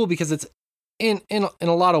it's cool because it's in a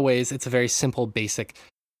lot of ways, it's a very simple, basic,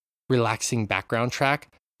 relaxing background track,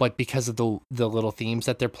 but because of the little themes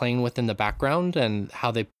that they're playing with in the background and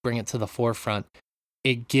how they bring it to the forefront,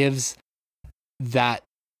 it gives that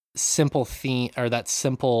simple theme, or that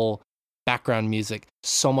simple background music,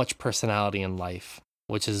 so much personality and life,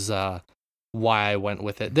 which is why I went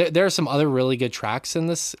with it. There are some other really good tracks in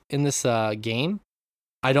this game.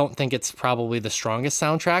 I don't think it's probably the strongest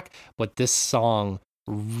soundtrack, but this song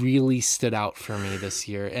really stood out for me this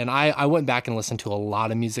year. And I went back and listened to a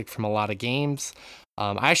lot of music from a lot of games.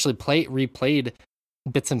 I actually replayed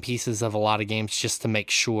bits and pieces of a lot of games just to make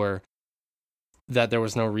sure that there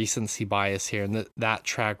was no recency bias here, and that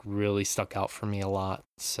track really stuck out for me a lot.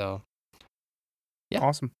 So yeah.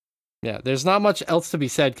 Awesome. Yeah, there's not much else to be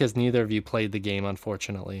said because neither of you played the game,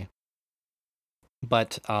 unfortunately.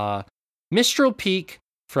 But Mistral Peak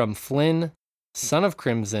from Flynn, Son of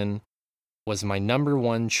Crimson, was my number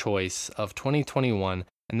one choice of 2021,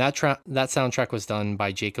 and that soundtrack was done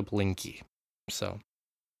by Jacob Linke. So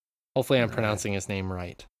hopefully I'm pronouncing his name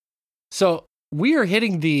right. So we are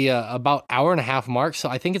hitting the about hour and a half mark, so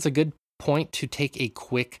I think it's a good point to take a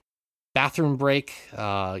quick bathroom break,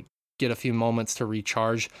 get a few moments to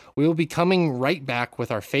recharge. We will be coming right back with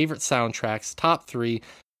our favorite soundtracks, top 3.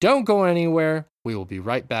 Don't go anywhere. We will be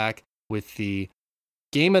right back with the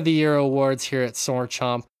Game of the Year awards here at Sword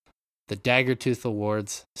Chomp, the Daggertooth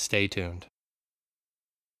Awards. Stay tuned.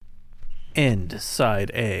 End Side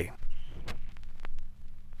A.